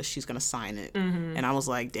in English, she's gonna sign it. Mm-hmm. And I was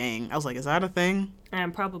like, dang. I was like, is that a thing?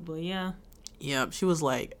 And probably, yeah. Yep. She was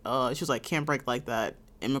like, can't break like that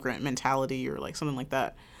immigrant mentality or like something like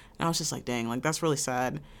that. And I was just like, dang, like that's really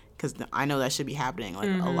sad, because I know that should be happening like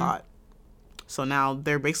a lot. So now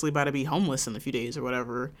they're basically about to be homeless in a few days or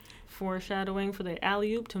whatever. Foreshadowing for the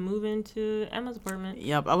alley-oop to move into Emma's apartment.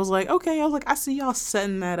 Yep. I was like, okay. I see y'all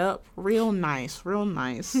setting that up real nice.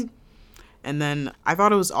 And then I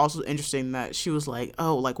thought it was also interesting that she was like,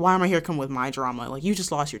 oh, like, why am I here come with my drama? Like, you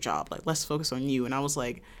just lost your job. Like, let's focus on you. And I was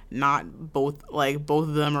like, not both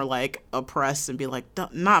of them are, like, oppressed and be like,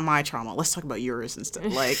 not my trauma. Let's talk about yours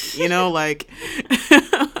instead. Like, you know, like.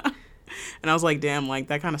 And I was like, damn, like,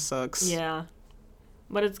 that kind of sucks. Yeah.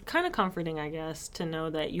 But it's kind of comforting, I guess, to know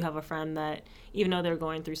that you have a friend that, even though they're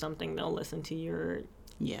going through something, they'll listen to your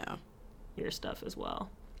stuff as well.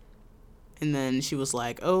 And then she was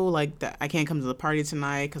like, oh, like, that I can't come to the party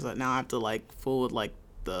tonight because now I have to, like, fool with, like,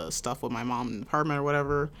 the stuff with my mom in the apartment or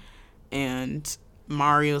whatever. And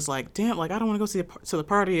Mari was like, damn, like, I don't want to go to the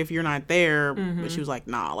party if you're not there. Mm-hmm. But she was like,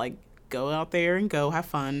 nah, like, go out there and go have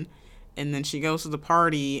fun. And then she goes to the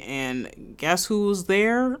party, and guess who was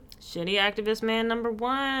there? Shitty activist man number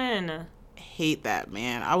 1. Hate that,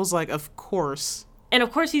 man. I was like, of course. And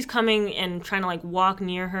of course he's coming and trying to like walk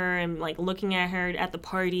near her and like looking at her at the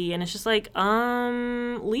party, and it's just like,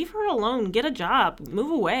 leave her alone, get a job,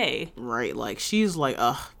 move away. Right, like she's like,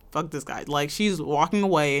 fuck this guy. Like she's walking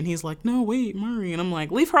away and he's like, no, wait, Mari. And I'm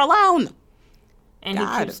like, leave her alone. And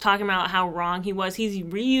God. He keeps talking about how wrong he was. He's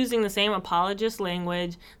reusing the same apologist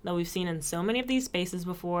language that we've seen in so many of these spaces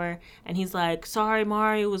before. And he's like, sorry,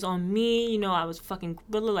 Mari, it was on me. You know, I was fucking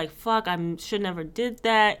really like, fuck, I should never did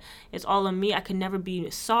that. It's all on me. I could never be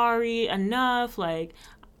sorry enough. Like,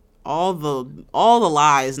 all the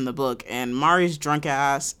lies in the book. And Mari's drunk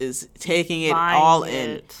ass is taking it all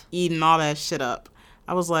in, eating all that shit up.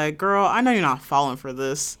 I was like, girl, I know you're not falling for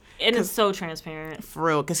this. And it's so transparent. For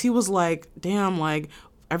real. Because he was like, damn, like,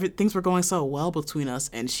 things were going so well between us.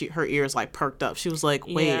 And her ears, like, perked up. She was like,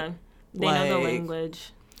 wait. Yeah, they know the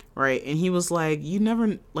language. Right. And he was like, you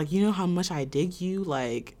never, like, you know how much I dig you?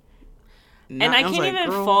 Like. And I can't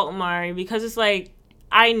even fault Mari, because it's like,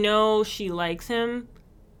 I know she likes him.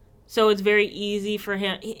 So it's very easy for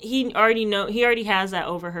him. He already has that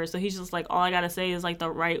over her. So he's just like, all I got to say is, like,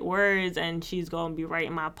 the right words. And she's going to be right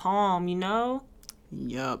in my palm, you know?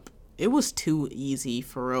 Yup. It was too easy,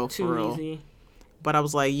 for real. Too easy. But I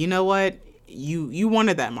was like, you know what? You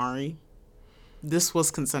wanted that, Mari. This was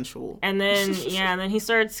consensual. And then, then he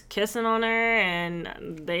starts kissing on her,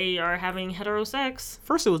 and they are having hetero sex.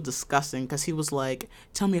 First, it was disgusting, because he was like,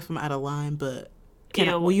 tell me if I'm out of line, but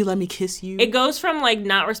will you let me kiss you? It goes from, like,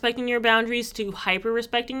 not respecting your boundaries to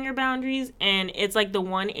hyper-respecting your boundaries, and it's like the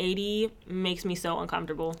 180 makes me so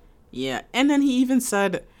uncomfortable. Yeah, and then he even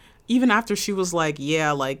said, even after she was like,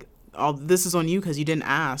 yeah, like, all this is on you because you didn't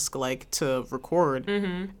ask, like, to record.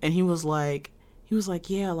 Mm-hmm. And he was like,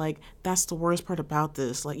 yeah, like, that's the worst part about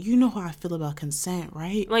this. Like, you know how I feel about consent,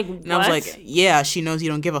 right? Like, and what? I was like, yeah, she knows you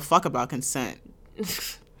don't give a fuck about consent.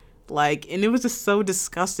 Like, and it was just so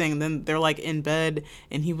disgusting. And then they're, like, in bed,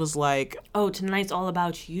 and he was like, oh, tonight's all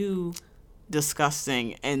about you.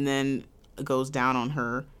 Disgusting. And then goes down on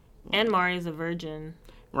her. And Mari's a virgin.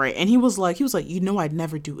 Right. And he was like, you know I'd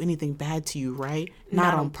never do anything bad to you, right?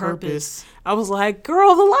 Not on purpose. I was like,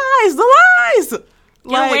 girl, the lies!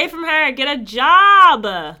 Get away from her. Get a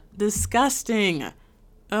job. Disgusting.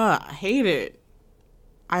 I hate it.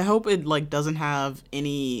 I hope it, like, doesn't have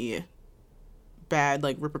any bad,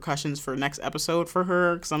 like, repercussions for next episode for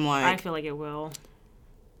her. Because I'm like... I feel like it will.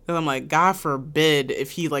 Because I'm like, God forbid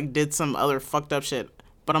if he, like, did some other fucked up shit.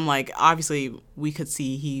 But I'm like, obviously, we could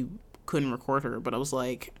see he couldn't record her, but I was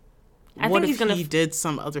like, what if he did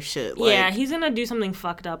some other shit? Yeah, he's gonna do something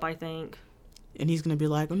fucked up, I think. And he's gonna be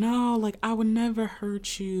like, no, like, I would never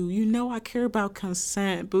hurt you. You know I care about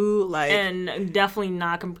consent, boo. Like, and definitely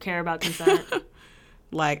not care about consent.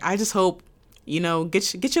 like, I just hope, you know,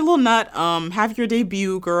 get your little nut. Have your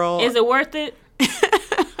debut, girl. Is it worth it?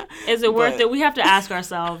 Is it worth it? We have to ask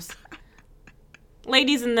ourselves.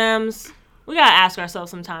 Ladies and thems, we gotta ask ourselves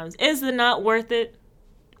sometimes. Is the nut worth it?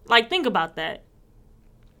 Like, think about that.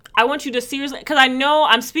 I want you to seriously, because I know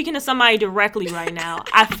I'm speaking to somebody directly right now.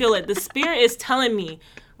 I feel it. The spirit is telling me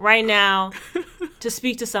right now to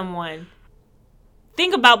speak to someone.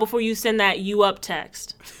 Think about before you send that "you up"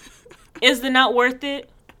 text. Is the nut worth it?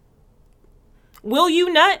 Will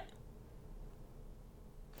you nut?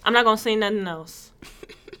 I'm not going to say nothing else.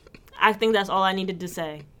 I think that's all I needed to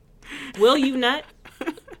say. Will you nut?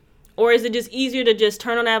 Or is it just easier to just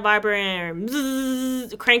turn on that vibrator and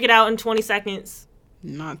bzzz, crank it out in 20 seconds?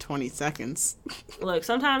 Not 20 seconds. Look,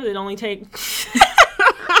 sometimes it only takes...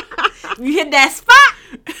 you hit that spot!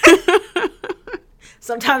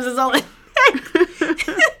 Sometimes it's all it takes.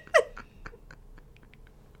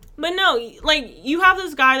 But no, like, you have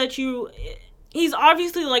this guy that he's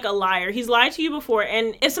obviously, like, a liar. He's lied to you before.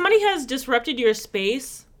 And if somebody has disrupted your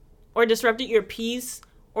space or disrupted your peace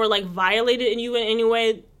or, like, violated you in any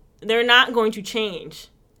way, they're not going to change.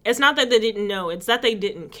 It's not that they didn't know. It's that they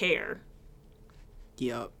didn't care.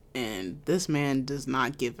 Yep. And this man does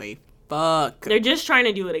not give a fuck. They're just trying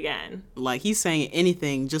to do it again. Like, he's saying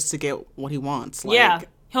anything just to get what he wants. Like, yeah.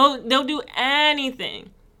 They'll do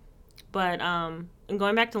anything. But, and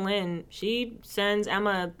going back to Lynn, she sends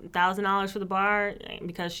Emma $1,000 for the bar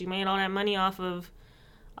because she made all that money off of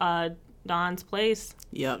Don's place.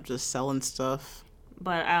 Yep, just selling stuff.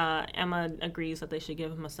 But Emma agrees that they should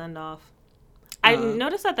give him a send-off. I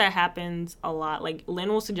noticed that happens a lot. Like, Lynn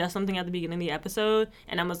will suggest something at the beginning of the episode,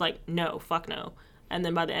 and Emma's like, no, fuck no. And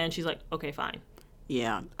then by the end, she's like, okay, fine.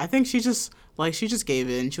 Yeah, I think she just gave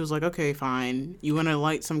in. She was like, okay, fine. You want to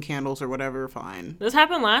light some candles or whatever, fine. This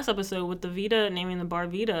happened last episode with the Vita, naming the bar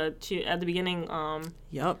Vita. At the beginning,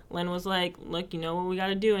 yep. Lynn was like, look, you know what we got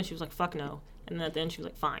to do? And she was like, fuck no. And then at the end, she was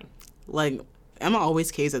like, fine. Like, Emma always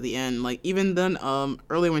caves at the end. Like, even then,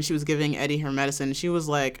 earlier when she was giving Eddie her medicine, she was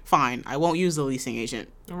like, fine, I won't use the leasing agent.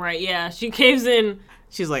 Right, yeah. She caves in.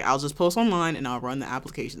 She's like, I'll just post online and I'll run the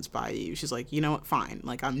applications by you. She's like, you know what, fine.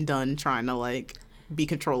 Like, I'm done trying to, like, be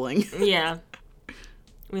controlling. Yeah.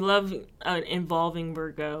 We love an involving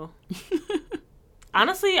Virgo.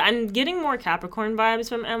 Honestly, I'm getting more Capricorn vibes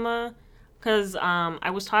from Emma because I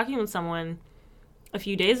was talking with someone a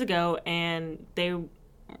few days ago and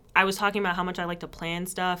I was talking about how much I like to plan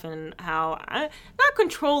stuff and how not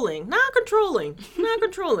controlling.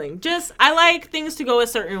 Just I like things to go a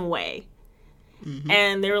certain way. Mm-hmm.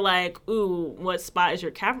 And they were like, ooh, what spot is your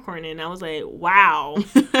Capricorn in? I was like, wow.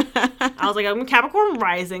 I was like, I'm Capricorn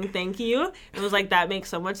rising, thank you. And it was like, that makes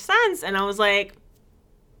so much sense. And I was like,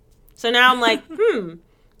 so now I'm like,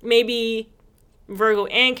 maybe Virgo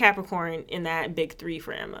and Capricorn in that big three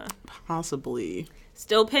for Emma. Possibly.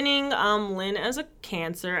 Still pinning Lynn as a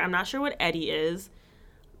Cancer. I'm not sure what Eddie is.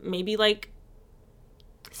 Maybe like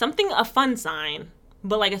a fun sign.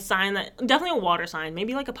 But like a sign that, definitely a water sign.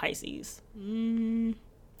 Maybe like a Pisces.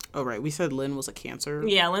 Oh, right. We said Lynn was a Cancer.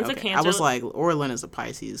 Yeah, Lynn's a Cancer. I was like, or Lynn is a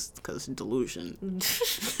Pisces because delusion.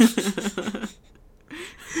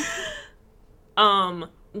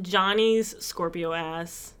 Johnny's Scorpio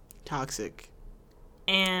ass. Toxic.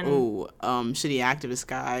 And shitty activist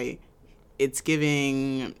guy. It's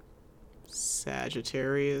giving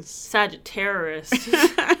Sagittarius.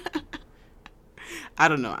 I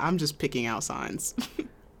don't know. I'm just picking out signs.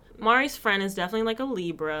 Mari's friend is definitely like a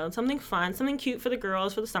Libra. Something fun, something cute for the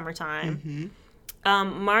girls for the summertime.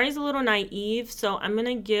 Mm-hmm. Mari's a little naive, so I'm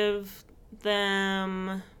gonna give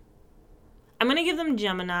them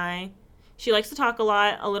Gemini. She likes to talk a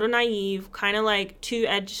lot, a little naive, kind of like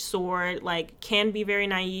two-edged sword, like can be very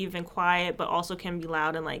naive and quiet, but also can be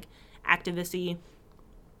loud and like activist-y.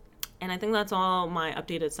 And I think that's all my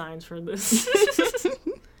updated signs for this.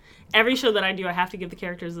 Every show that I do, I have to give the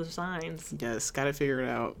characters their signs. Yes, gotta figure it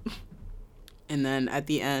out. And then at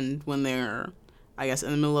the end, when they're, I guess,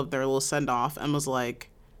 in the middle of their little send-off, Emma's like,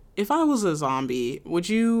 if I was a zombie, would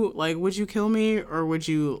you kill me or would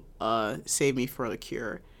you save me for the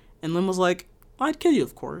cure? And Lynn was like, I'd kill you,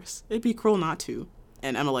 of course. It'd be cruel not to.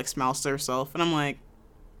 And Emma, like, smiles to herself. And I'm like,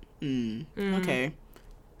 okay.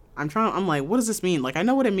 I'm like, what does this mean? Like, I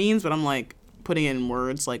know what it means, but I'm like, putting it in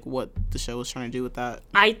words, like, what the show is trying to do with that.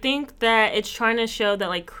 I think that it's trying to show that,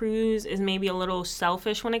 like, Cruz is maybe a little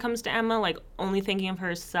selfish when it comes to Emma, like, only thinking of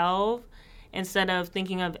herself instead of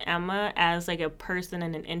thinking of Emma as, like, a person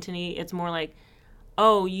and an entity. It's more like,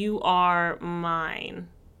 oh, you are mine.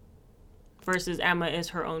 versus Emma is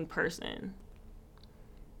her own person.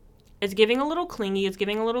 It's giving a little clingy. It's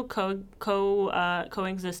giving a little coexisting.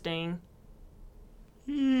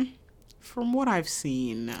 From what I've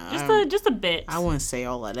seen, just a bit. I wouldn't say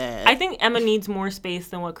all of that. I think Emma needs more space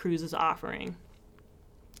than what Cruz is offering.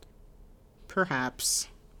 Perhaps.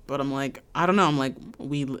 But I'm like, I don't know. I'm like,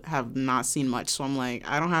 we have not seen much. So I'm like,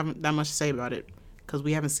 I don't have that much to say about it. Because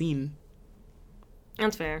we haven't seen.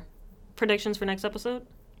 That's fair. Predictions for next episode?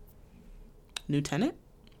 New tenant?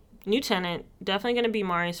 New tenant. Definitely going to be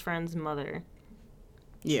Mari's friend's mother.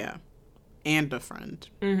 Yeah. And a friend.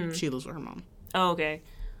 Mm-hmm. She lives with her mom. Oh, okay.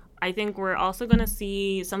 I think we're also going to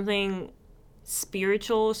see something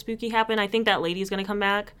spiritual, spooky happen. I think that lady's going to come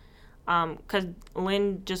back. Because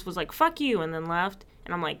Lynn just was like, fuck you, and then left.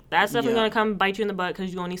 And I'm like, that's definitely going to come bite you in the butt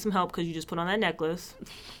because you're going to need some help because you just put on that necklace.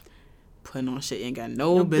 Putting on shit you ain't got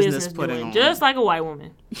no business putting doing. on. Just like a white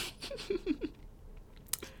woman.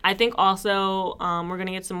 I think also we're going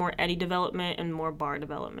to get some more Eddie development and more Bar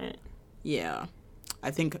development. Yeah. I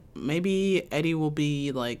think maybe Eddie will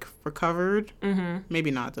be, like, recovered. Mm-hmm. Maybe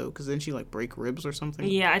not, though, because then she, like, break ribs or something.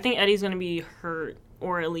 Yeah, I think Eddie's going to be hurt,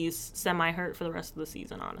 or at least semi-hurt for the rest of the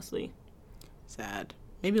season, honestly. Sad.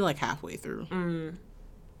 Maybe, like, halfway through. Mm.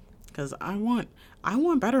 Because I want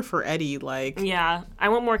better for Eddie, like... Yeah, I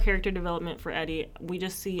want more character development for Eddie. We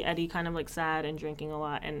just see Eddie kind of, like, sad and drinking a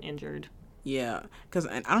lot and injured. Yeah, because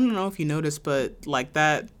I don't know if you noticed, but, like,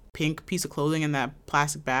 that pink piece of clothing in that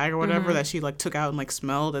plastic bag or whatever that she, like, took out and, like,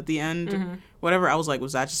 smelled at the end, whatever, I was like,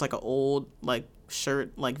 was that just, like, an old, like,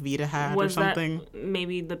 shirt, like, Vita had or something? Was that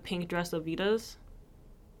maybe the pink dress of Vita's?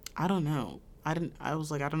 I don't know. I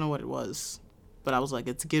was like, I don't know what it was. But I was like,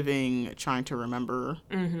 it's giving trying to remember,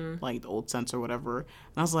 like, the old sense or whatever.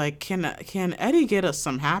 And I was like, can Eddie get us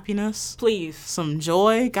some happiness? Please. Some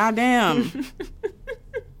joy? Goddamn.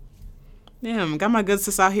 Damn, got my good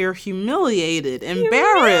sis out here humiliated,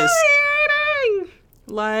 embarrassed.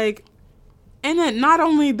 Like, and then not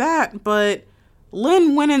only that, but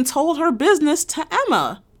Lynn went and told her business to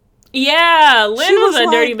Emma. Yeah, Lynn was a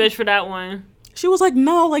like, dirty bitch for that one. She was like,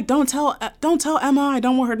 no, like, don't tell Emma. I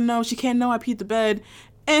don't want her to know. She can't know I peed the bed.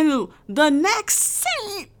 And the next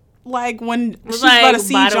scene, like, when she's about to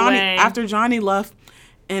see Johnny, after Johnny left,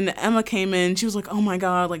 and Emma came in, she was like, oh my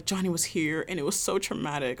God, like, Johnny was here, and it was so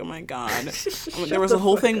traumatic. Oh my God. There was a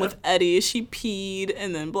whole thing with Eddie. She peed,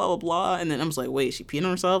 and then blah, blah, blah. And then I was like, wait, she peed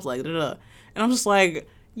on herself? Like, da-da-da. And I'm just like,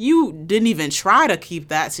 you didn't even try to keep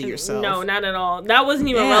that to yourself. No, not at all. That wasn't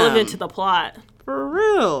even relevant to the plot. For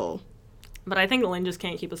real. But I think Lynn just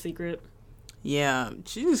can't keep a secret. Yeah,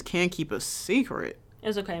 she just can't keep a secret.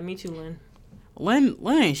 It's okay. Me too, Lynn. Lynn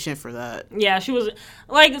ain't shit for that. Yeah, she was...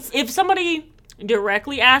 Like, if somebody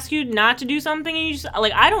directly asks you not to do something, and you just...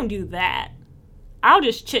 Like, I don't do that. I'll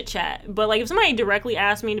just chit-chat. But, like, if somebody directly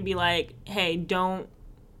asks me to be like, hey, don't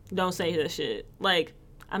say this shit. Like,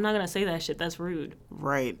 I'm not gonna say that shit. That's rude.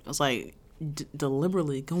 Right. It's like...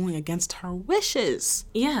 deliberately going against her wishes.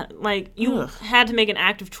 Yeah, like, you had to make an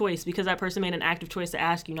active choice because that person made an active choice to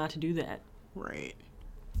ask you not to do that. Right.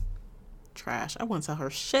 Trash. I wouldn't tell her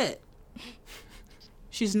shit.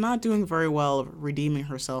 She's not doing very well redeeming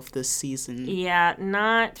herself this season. Yeah,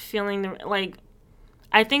 not feeling the... Like,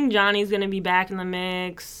 I think Johnny's gonna be back in the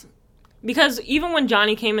mix. Because even when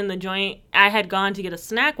Johnny came in the joint, I had gone to get a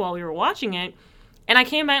snack while we were watching it. And I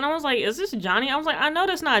came back and I was like, is this Johnny? I was like, I know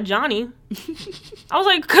that's not Johnny. I was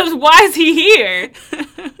like, because why is he here?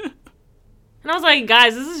 And I was like,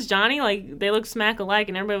 guys, this is Johnny? Like, they look smack alike.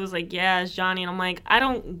 And everybody was like, yeah, it's Johnny. And I'm like, I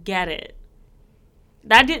don't get it.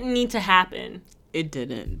 That didn't need to happen. It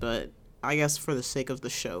didn't, but I guess for the sake of the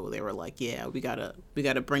show, they were like, yeah, we gotta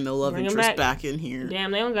bring the love interest back in here.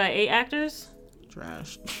 Damn, they only got 8 actors?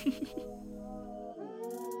 Trash.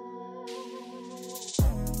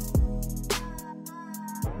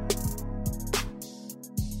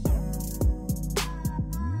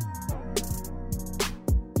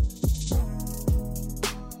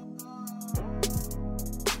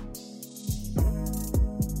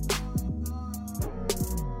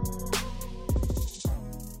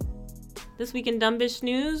 This week in Dumb Bitch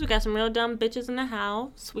News, we got some real dumb bitches in the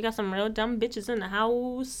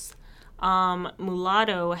house.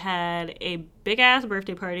 Mulatto had a big-ass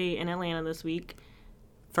birthday party in Atlanta this week.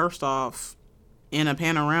 First off, in a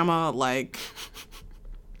panorama, like,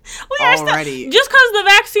 already. Just because the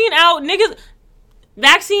vaccine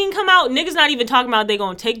come out, niggas not even talking about they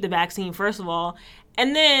gonna take the vaccine, first of all.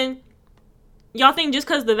 And then, y'all think just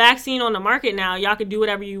because the vaccine on the market now, y'all can do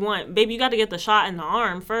whatever you want. Baby, you got to get the shot in the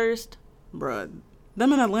arm first. Bruh,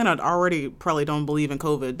 them in Atlanta already probably don't believe in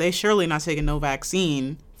COVID. They surely not taking no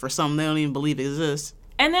vaccine for something they don't even believe exists.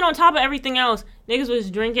 And then on top of everything else, niggas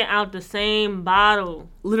was drinking out the same bottle.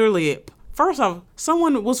 Literally, first off,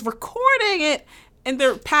 someone was recording it and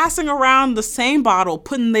they're passing around the same bottle,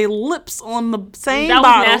 putting their lips on the same bottle.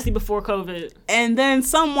 That was nasty before COVID. And then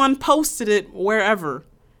someone posted it wherever.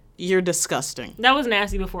 You're disgusting. That was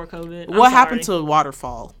nasty before COVID. What happened to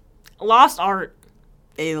Waterfall? Lost art.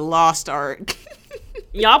 A lost art.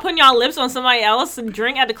 Y'all putting y'all lips on somebody else and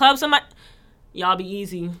drink at the club. Y'all be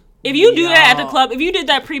easy. If you do that at the club, if you did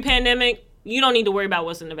that pre-pandemic, you don't need to worry about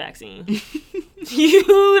what's in the vaccine.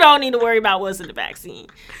 You don't need to worry about what's in the vaccine.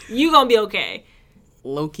 You gonna be okay.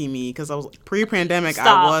 Low-key me, because I was pre-pandemic. Stop.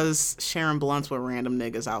 I was sharing blunts with random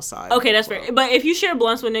niggas outside. Okay, that's fair. But if you share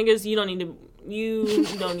blunts with niggas, you don't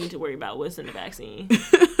need to worry about what's in the vaccine.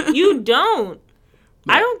 You don't.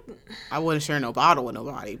 But I wouldn't share no bottle with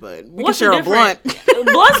nobody, but we What's can share a blunt.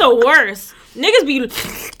 Blunts are worse. Niggas be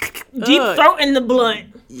deep throating the blunt.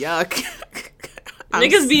 Yuck.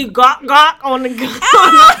 Niggas be gawk on the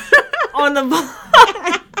on the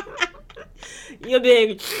blunt. You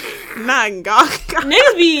big. Not gawk.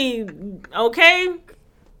 Niggas be okay.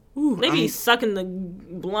 Ooh, They be sucking the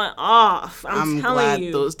blunt off. I'm telling glad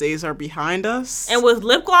you. those days are behind us. And with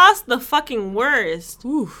lip gloss, the fucking worst.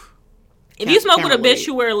 Ooh. If you smoke with a relate. bitch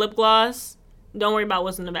who wear lip gloss, don't worry about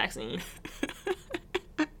what's in the vaccine.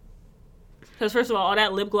 Because first of all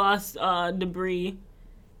that lip gloss debris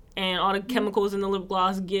and all the chemicals in the lip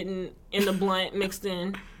gloss getting in the blunt mixed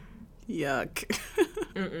in. Yuck.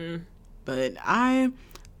 But I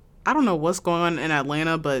don't know what's going on in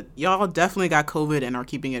Atlanta, but y'all definitely got COVID and are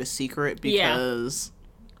keeping it a secret because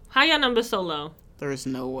How y'all numbers so low? there's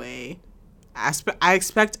no way. I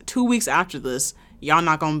expect 2 weeks after this, y'all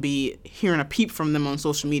not gonna be hearing a peep from them on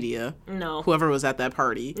social media. No. Whoever was at that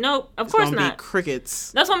party. Nope, of It's course gonna not. be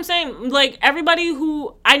crickets. That's what I'm saying. Like, everybody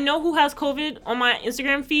who I know who has COVID on my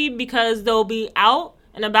Instagram feed because they'll be out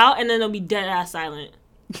and about and then they'll be dead ass silent.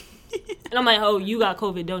 And I'm like, oh, you got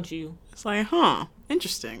COVID, don't you? It's like, huh,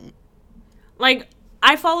 interesting. Like,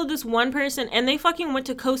 I followed this one person and they fucking went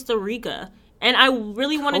to Costa Rica. And I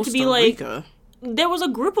really wanted to be like, Costa Rica? there was a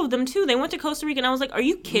group of them too. They went to Costa Rica and I was like, are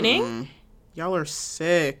you kidding? Y'all are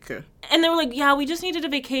sick. And they were like, yeah, we just needed a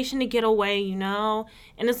vacation to get away, you know?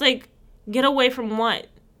 And it's like, get away from what?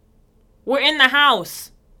 We're in the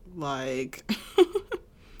house. Like,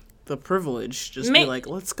 the privilege. Just be like,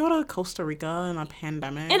 let's go to Costa Rica in a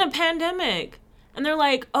pandemic. In a pandemic. And they're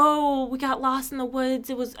like, oh, we got lost in the woods.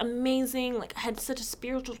 It was amazing. Like, I had such a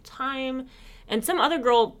spiritual time. And some other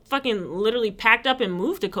girl fucking literally packed up and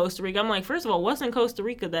moved to Costa Rica. I'm like, first of all, what's in Costa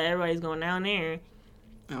Rica that everybody's going down there?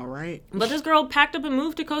 All right. But this girl packed up and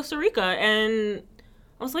moved to Costa Rica. And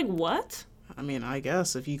I was like, what? I mean, I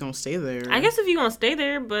guess if you're going to stay there. I guess if you're going to stay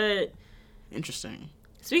there, but... Interesting.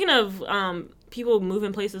 Speaking of people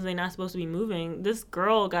moving places they're not supposed to be moving, this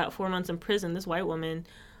girl got 4 months in prison, this white woman,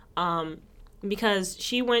 because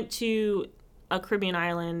she went to a Caribbean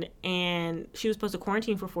island and she was supposed to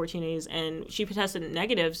quarantine for 14 days and she tested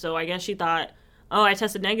negative. So I guess she thought, oh, I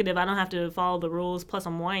tested negative. I don't have to follow the rules. Plus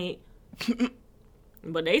I'm white.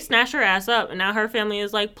 But they snatched her ass up. And now her family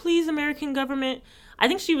is like, please, American government. I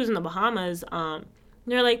think she was in the Bahamas.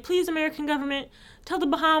 They're like, please, American government, tell the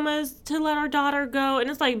Bahamas to let our daughter go. And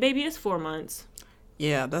it's like, baby, it's 4 months.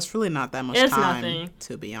 Yeah, that's really not that much It's time, nothing.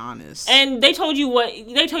 to be honest. And they told you what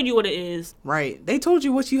it is. Right. They told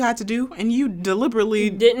you what you had to do, and you deliberately...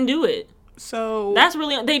 Didn't do it. So... That's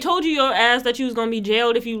really... They told you your ass that you was going to be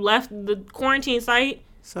jailed if you left the quarantine site.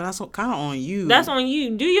 So that's kind of on you. That's on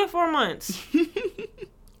you. Do your 4 months.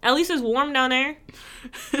 At least it's warm down there.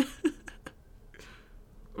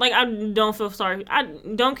 Like, I don't feel sorry. I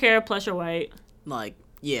don't care, plus you're white. Like,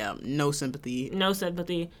 yeah, no sympathy. No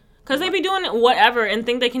sympathy. Because they be doing whatever and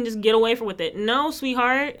think they can just get away with it. No,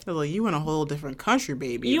 sweetheart. They're like, you in a whole different country,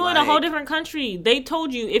 baby. You in a whole different country. They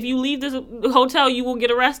told you if you leave this hotel, you will get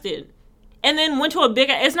arrested. And then went to a big...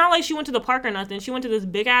 It's not like she went to the park or nothing. She went to this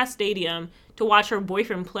big-ass stadium to watch her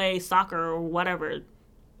boyfriend play soccer or whatever.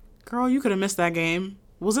 Girl, you could have missed that game.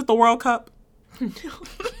 Was it the World Cup?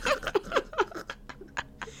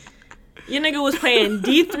 Your nigga was playing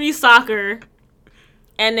D3 soccer,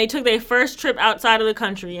 and they took their first trip outside of the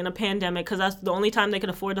country in a pandemic because that's the only time they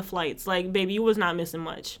could afford the flights. Like, baby, you was not missing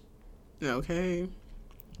much. Okay.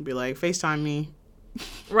 Be like, FaceTime me.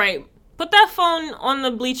 Right. Put that phone on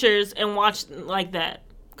the bleachers and watch like that.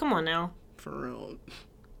 Come on now. For real.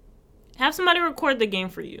 Have somebody record the game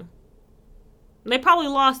for you. They probably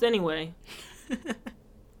lost anyway.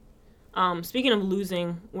 Speaking of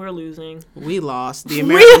losing, we're losing. We lost. The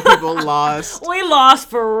American people lost. We lost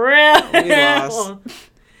for real. We lost.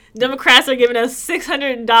 Democrats are giving us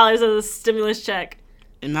 $600 as a stimulus check.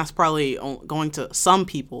 And that's probably going to some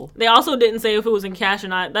people. They also didn't say if it was in cash or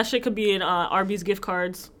not. That shit could be in Arby's gift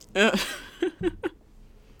cards.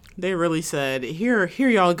 They really said, here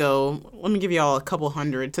y'all go. Let me give y'all a couple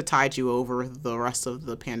 $100 to tide you over the rest of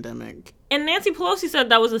the pandemic. And Nancy Pelosi said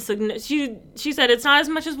that was she said it's not as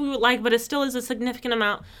much as we would like, but it still is a significant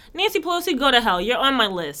amount. Nancy Pelosi, go to hell. You're on my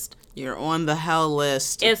list. You're on the hell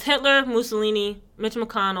list. It's Hitler, Mussolini, Mitch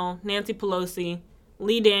McConnell, Nancy Pelosi,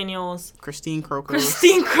 Lee Daniels, Christine Crocos,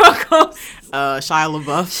 Shia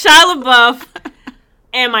LaBeouf,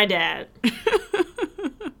 and my dad.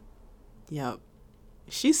 Yep.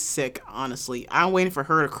 She's sick, honestly. I'm waiting for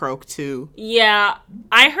her to croak, too. Yeah.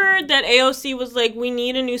 I heard that AOC was like, we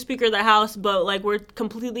need a new Speaker of the House, but, like, we're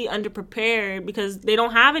completely underprepared because they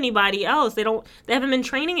don't have anybody else. They haven't been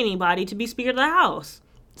training anybody to be Speaker of the House.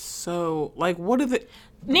 So, like, what are the...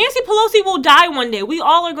 Nancy Pelosi will die one day. We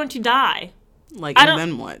all are going to die. Like, and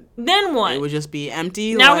then what? Then what? It would just be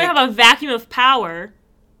empty. Now we have a vacuum of power.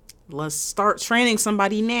 Let's start training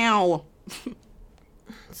somebody now.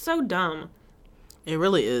 So dumb. It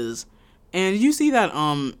really is. And did you see that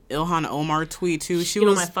Ilhan Omar tweet too? She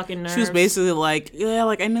was on my fucking nerves. She was basically like, yeah,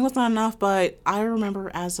 like I know it's not enough, but I remember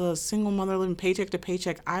as a single mother living paycheck to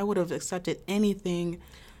paycheck, I would have accepted anything.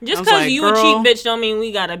 Just because you a cheap bitch don't mean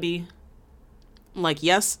we gotta be. Like,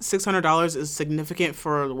 yes, $600 is significant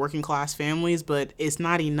for working class families, but it's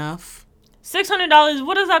not enough. $600,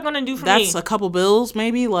 what is that gonna do for me? That's a couple bills,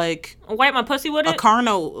 maybe, like... Wipe my pussy with it? A car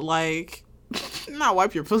note, like... Not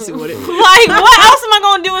wipe your pussy with it. Like, what else am I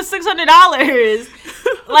gonna do with $600?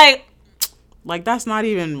 Like, that's not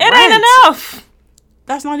even rent. It ain't enough.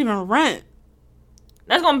 That's not even rent.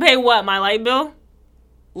 That's gonna pay what, my light bill?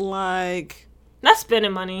 Like... That's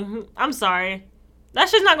spending money. I'm sorry.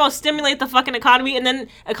 That's just not gonna stimulate the fucking economy, and then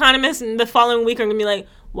economists in the following week are gonna be like,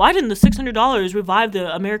 why didn't the $600 revive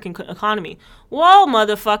the American economy? Well,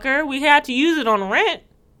 motherfucker, we had to use it on rent.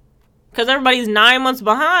 Because everybody's 9 months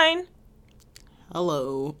behind.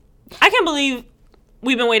 Hello. I can't believe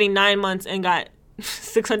we've been waiting 9 months and got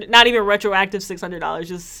 $600, not even retroactive $600,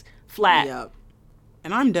 just flat. Yep.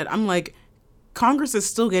 And I'm dead. I'm like, Congress is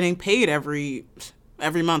still getting paid every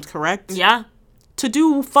month, correct? Yeah. To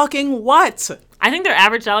do fucking what? I think their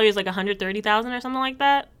average salary is like $130,000 or something like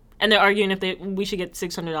that. And they're arguing if we should get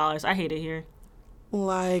 $600. I hate it here.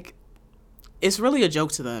 Like, it's really a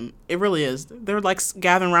joke to them. It really is. They're like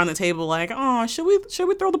gathering around the table like, oh, should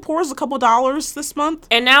we throw the poors a couple dollars this month?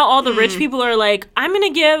 And now all the rich people are like, I'm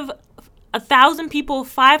going to give 1,000 people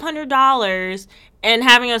 $500 and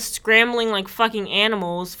having us scrambling like fucking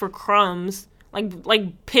animals for crumbs,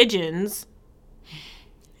 like pigeons.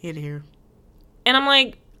 Hate it here. And I'm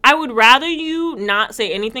like, I would rather you not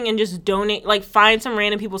say anything and just donate, like find some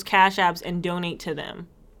random people's Cash Apps and donate to them.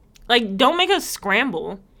 Like, don't make us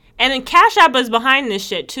scramble. And then Cash App is behind this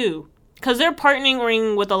shit too. Because they're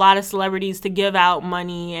partnering with a lot of celebrities to give out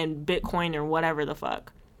money and Bitcoin or whatever the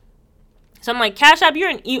fuck. So I'm like, Cash App,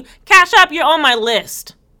 you're on my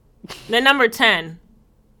list. Then number 10.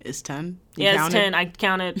 Is 10? Yeah, it's 10. I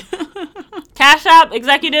counted. Cash App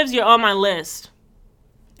executives, you're on my list.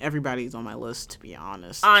 Everybody's on my list, to be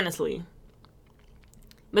honest. Honestly.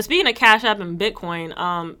 But speaking of Cash App and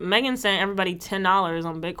Bitcoin, Megan sent everybody $10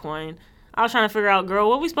 on Bitcoin. I was trying to figure out, girl,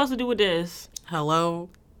 what are we supposed to do with this? Hello?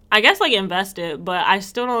 I guess, like, invest it, but I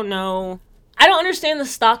still don't know. I don't understand the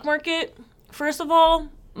stock market, first of all,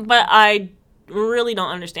 but I really don't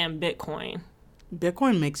understand Bitcoin.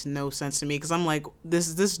 Bitcoin makes no sense to me because I'm like, this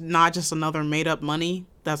is not just another made-up money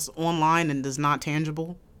that's online and is not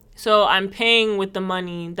tangible. So I'm paying with the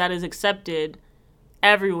money that is accepted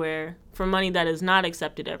everywhere for money that is not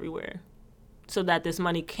accepted everywhere so that this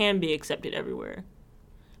money can be accepted everywhere.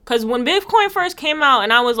 Because when Bitcoin first came out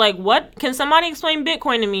and I was like, what? Can somebody explain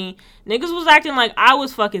Bitcoin to me? Niggas was acting like I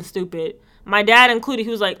was fucking stupid. My dad included. He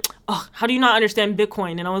was like, oh, how do you not understand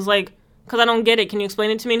Bitcoin? And I was like, because I don't get it. Can you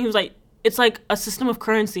explain it to me? And he was like, it's like a system of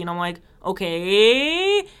currency. And I'm like,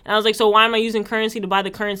 okay. And I was like, so why am I using currency to buy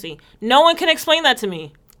the currency? No one can explain that to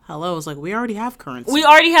me. Hello, it's like, we already have currency. We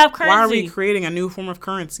already have currency. Why are we creating a new form of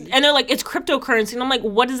currency? And they're like, it's cryptocurrency. And I'm like,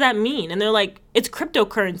 what does that mean? And they're like, it's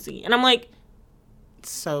cryptocurrency. And I'm like,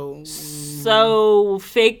 so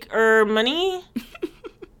fake money?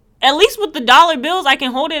 At least with the dollar bills, I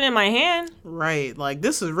can hold it in my hand. Right. Like,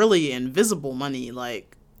 this is really invisible money.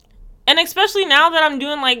 Like, and especially now that I'm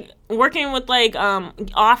doing, like, working with, like,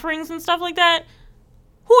 offerings and stuff like that.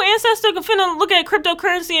 Who ancestor finna look at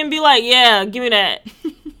cryptocurrency and be like, yeah, give me that?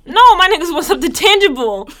 No, my niggas want something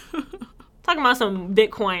tangible. Talking about some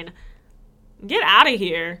Bitcoin. Get out of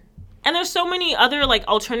here. And there's so many other, like,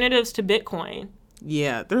 alternatives to Bitcoin.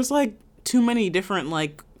 Yeah, there's, like, too many different,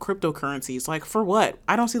 like, cryptocurrencies. Like, for what?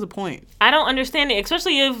 I don't see the point. I don't understand it,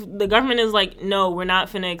 especially if the government is like, no, we're not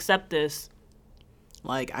finna accept this.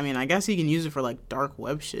 Like, I mean, I guess you can use it for, like, dark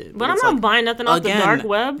web shit. But I'm not buying nothing off the dark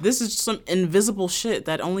web. This is some invisible shit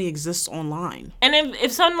that only exists online. And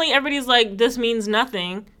if suddenly everybody's like, this means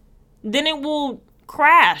nothing, then it will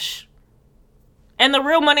crash. And the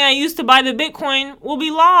real money I used to buy the Bitcoin will be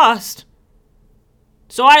lost.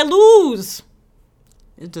 So I lose.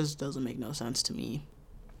 It just doesn't make no sense to me.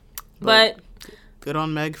 But good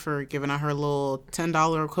on Meg for giving out her little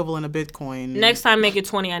 $10 equivalent of Bitcoin. Next time, make it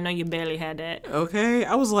 20. I know you barely had that. Okay.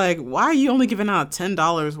 I was like, why are you only giving out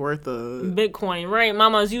 $10 worth of Bitcoin? Right,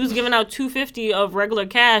 mamas. You was giving out $250 of regular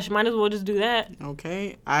cash. Might as well just do that.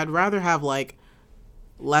 Okay. I'd rather have, like,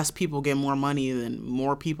 less people get more money than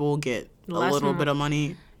more people get a little bit of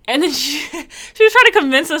money. And then she was trying to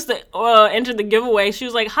convince us to enter the giveaway. She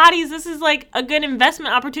was like, hotties, this is like a good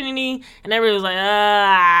investment opportunity. And everybody was like,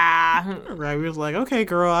 ah. Right. We was like, okay,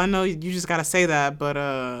 girl, I know you just got to say that, but,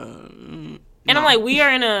 And I'm like, we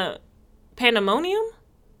are in a pandemonium?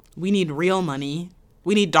 We need real money.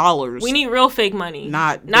 We need dollars. We need real fake money.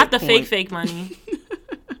 Not the fake money.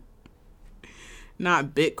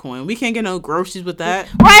 Not Bitcoin. We can't get no groceries with that.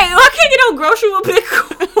 Right. I can't get no grocery with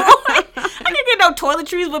Bitcoin. I can't get no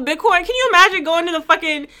toiletries with Bitcoin. Can you imagine going to the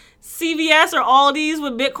fucking CVS or Aldi's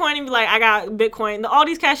with Bitcoin and be like, I got Bitcoin? The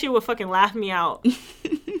Aldi's cashier would fucking laugh me out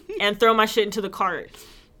and throw my shit into the cart.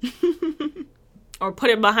 Or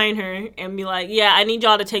put it behind her and be like, yeah, I need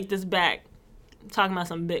y'all to take this back. I'm talking about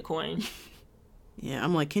some Bitcoin. Yeah,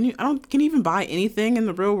 I'm like, can you even buy anything in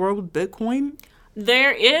the real world with Bitcoin?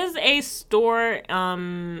 There is a store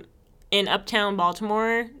in Uptown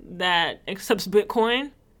Baltimore that accepts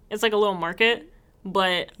Bitcoin. It's like a little market,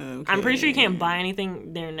 but okay. I'm pretty sure you can't buy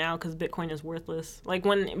anything there now because Bitcoin is worthless. Like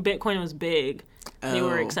when Bitcoin was big, they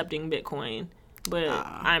were accepting Bitcoin, but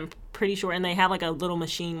I'm pretty sure, and they have like a little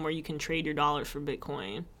machine where you can trade your dollars for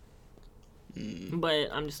Bitcoin. But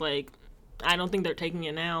I'm just like, I don't think they're taking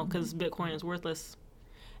it now because Bitcoin is worthless.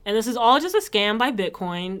 And this is all just a scam by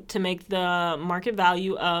Bitcoin to make the market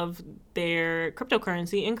value of their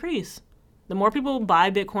cryptocurrency increase. The more people buy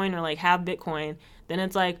Bitcoin or like have Bitcoin, then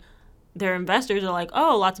it's like their investors are like,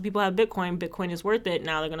 oh, lots of people have Bitcoin. Bitcoin is worth it.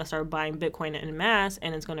 Now they're going to start buying Bitcoin en masse,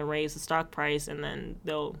 and it's going to raise the stock price, and then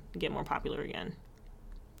they'll get more popular again.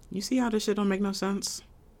 You see how this shit don't make no sense?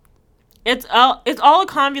 It's all a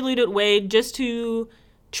convoluted way just to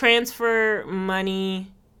transfer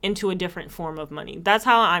money into a different form of money. That's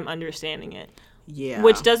how I'm understanding it. Yeah.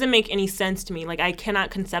 Which doesn't make any sense to me. Like, I cannot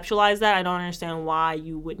conceptualize that. I don't understand why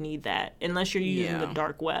you would need that unless you're using the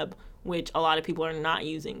dark web, which a lot of people are not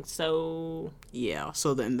using. So yeah.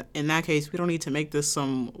 So then in that case, we don't need to make this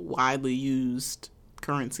some widely used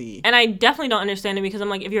currency. And I definitely don't understand it because I'm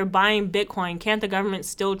like, if you're buying Bitcoin, can't the government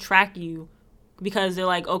still track you? Because they're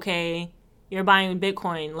like, okay, you're buying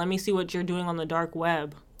Bitcoin. Let me see what you're doing on the dark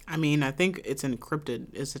web. I mean, I think it's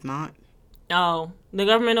encrypted, is it not? Oh, the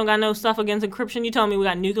government don't got no stuff against encryption? You telling me we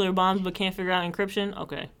got nuclear bombs but can't figure out encryption?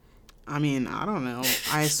 Okay. I mean, I don't know.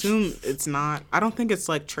 I assume it's not. I don't think it's,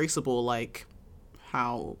 like, traceable like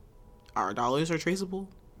how our dollars are traceable.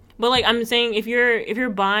 But, like, I'm saying if you're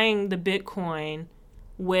buying the Bitcoin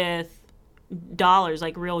with dollars,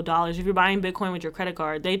 like real dollars, if you're buying Bitcoin with your credit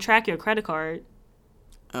card, they track your credit card.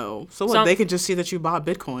 Oh, so what? They could just see that you bought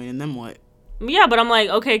Bitcoin and then what? Yeah, but I'm like,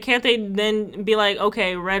 okay, can't they then be like,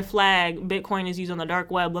 okay, red flag, Bitcoin is used on the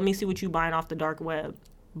dark web. Let me see what you buying off the dark web.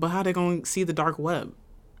 But how they going to see the dark web?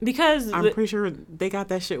 Because I'm pretty sure they got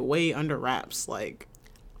that shit way under wraps. Like,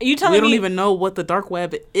 you telling me we don't even know what the dark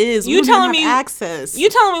web is. You telling me access? You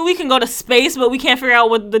telling me we can go to space, but we can't figure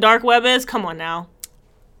out what the dark web is? Come on now.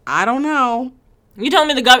 I don't know. You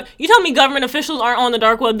telling me government officials aren't on the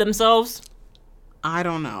dark web themselves? I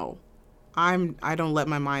don't know. I don't let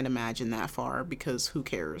my mind imagine that far because who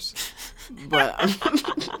cares? But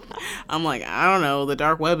I'm like, I don't know. The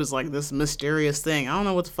dark web is like this mysterious thing. I don't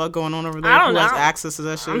know what the fuck going on over there. Who has access to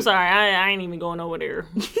that shit? I'm sorry. I ain't even going over there.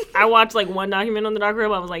 I watched like one document on the dark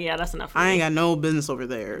web. I was like, yeah, that's enough for me. I ain't got no business over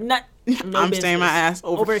there. I'm staying my ass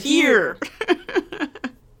over here.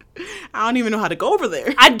 I don't even know how to go over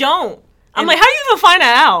there. I don't. I'm like, how do you even find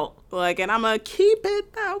that out? Like, and I'm going to keep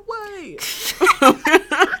it that way.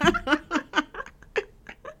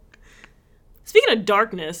 Speaking of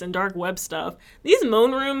darkness and dark web stuff, these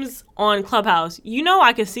moan rooms on Clubhouse, you know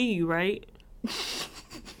I could see you, right? There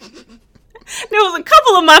was a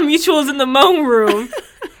couple of my mutuals in the moan room,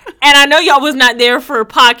 and I know y'all was not there for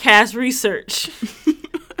podcast research.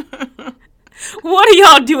 What are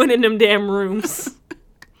y'all doing in them damn rooms?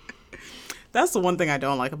 That's the one thing I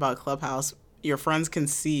don't like about Clubhouse. Your friends can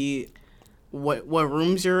see what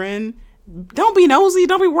rooms you're in. Don't be nosy.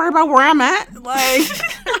 Don't be worried about where I'm at. Like,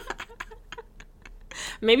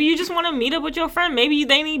 maybe you just want to meet up with your friend. Maybe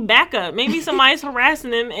they need backup. Maybe somebody's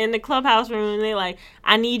harassing them in the clubhouse room and they like,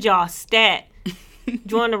 I need y'all stat.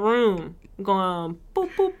 Join the room. Going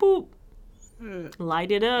boop, boop, boop.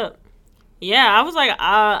 Light it up. Yeah, I was like,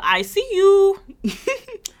 I see you.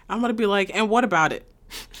 I'm going to be like, and what about it?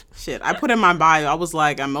 Shit, I put in my bio, I was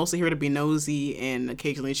like, I'm mostly here to be nosy and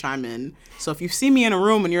occasionally chime in. So if you see me in a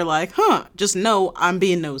room and you're like, just know I'm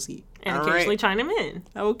being nosy. And occasionally chime them in.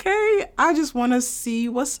 Okay, I just want to see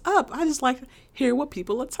what's up. I just like to hear what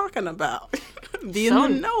people are talking about. Be in the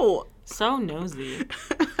know. So nosy.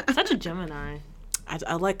 Such a Gemini.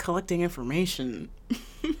 I like collecting information.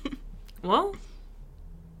 Well,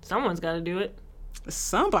 someone's got to do it.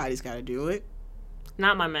 Somebody's got to do it.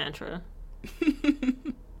 Not my mantra.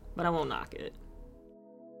 But I won't knock it.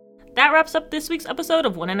 That wraps up this week's episode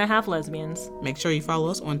of 1.5 Lesbians. Make sure you follow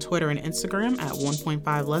us on Twitter and Instagram at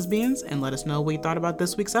 1.5 Lesbians and let us know what you thought about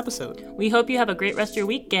this week's episode. We hope you have a great rest of your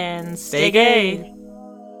weekend. Stay gay.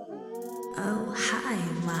 Oh, hi,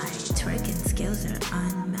 my twerking skills are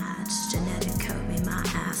unmatched. Genetic code made my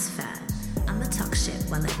ass fat. I'ma talk shit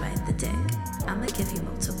while I ride the dick. I'ma give you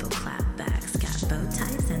multiple clapbacks. Got bow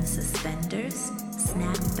ties and suspenders,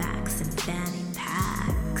 snapbacks and fanny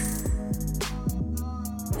packs.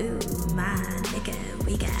 Ooh, my nigga,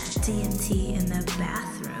 we got TNT in the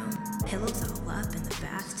bathroom. Pillows all up in the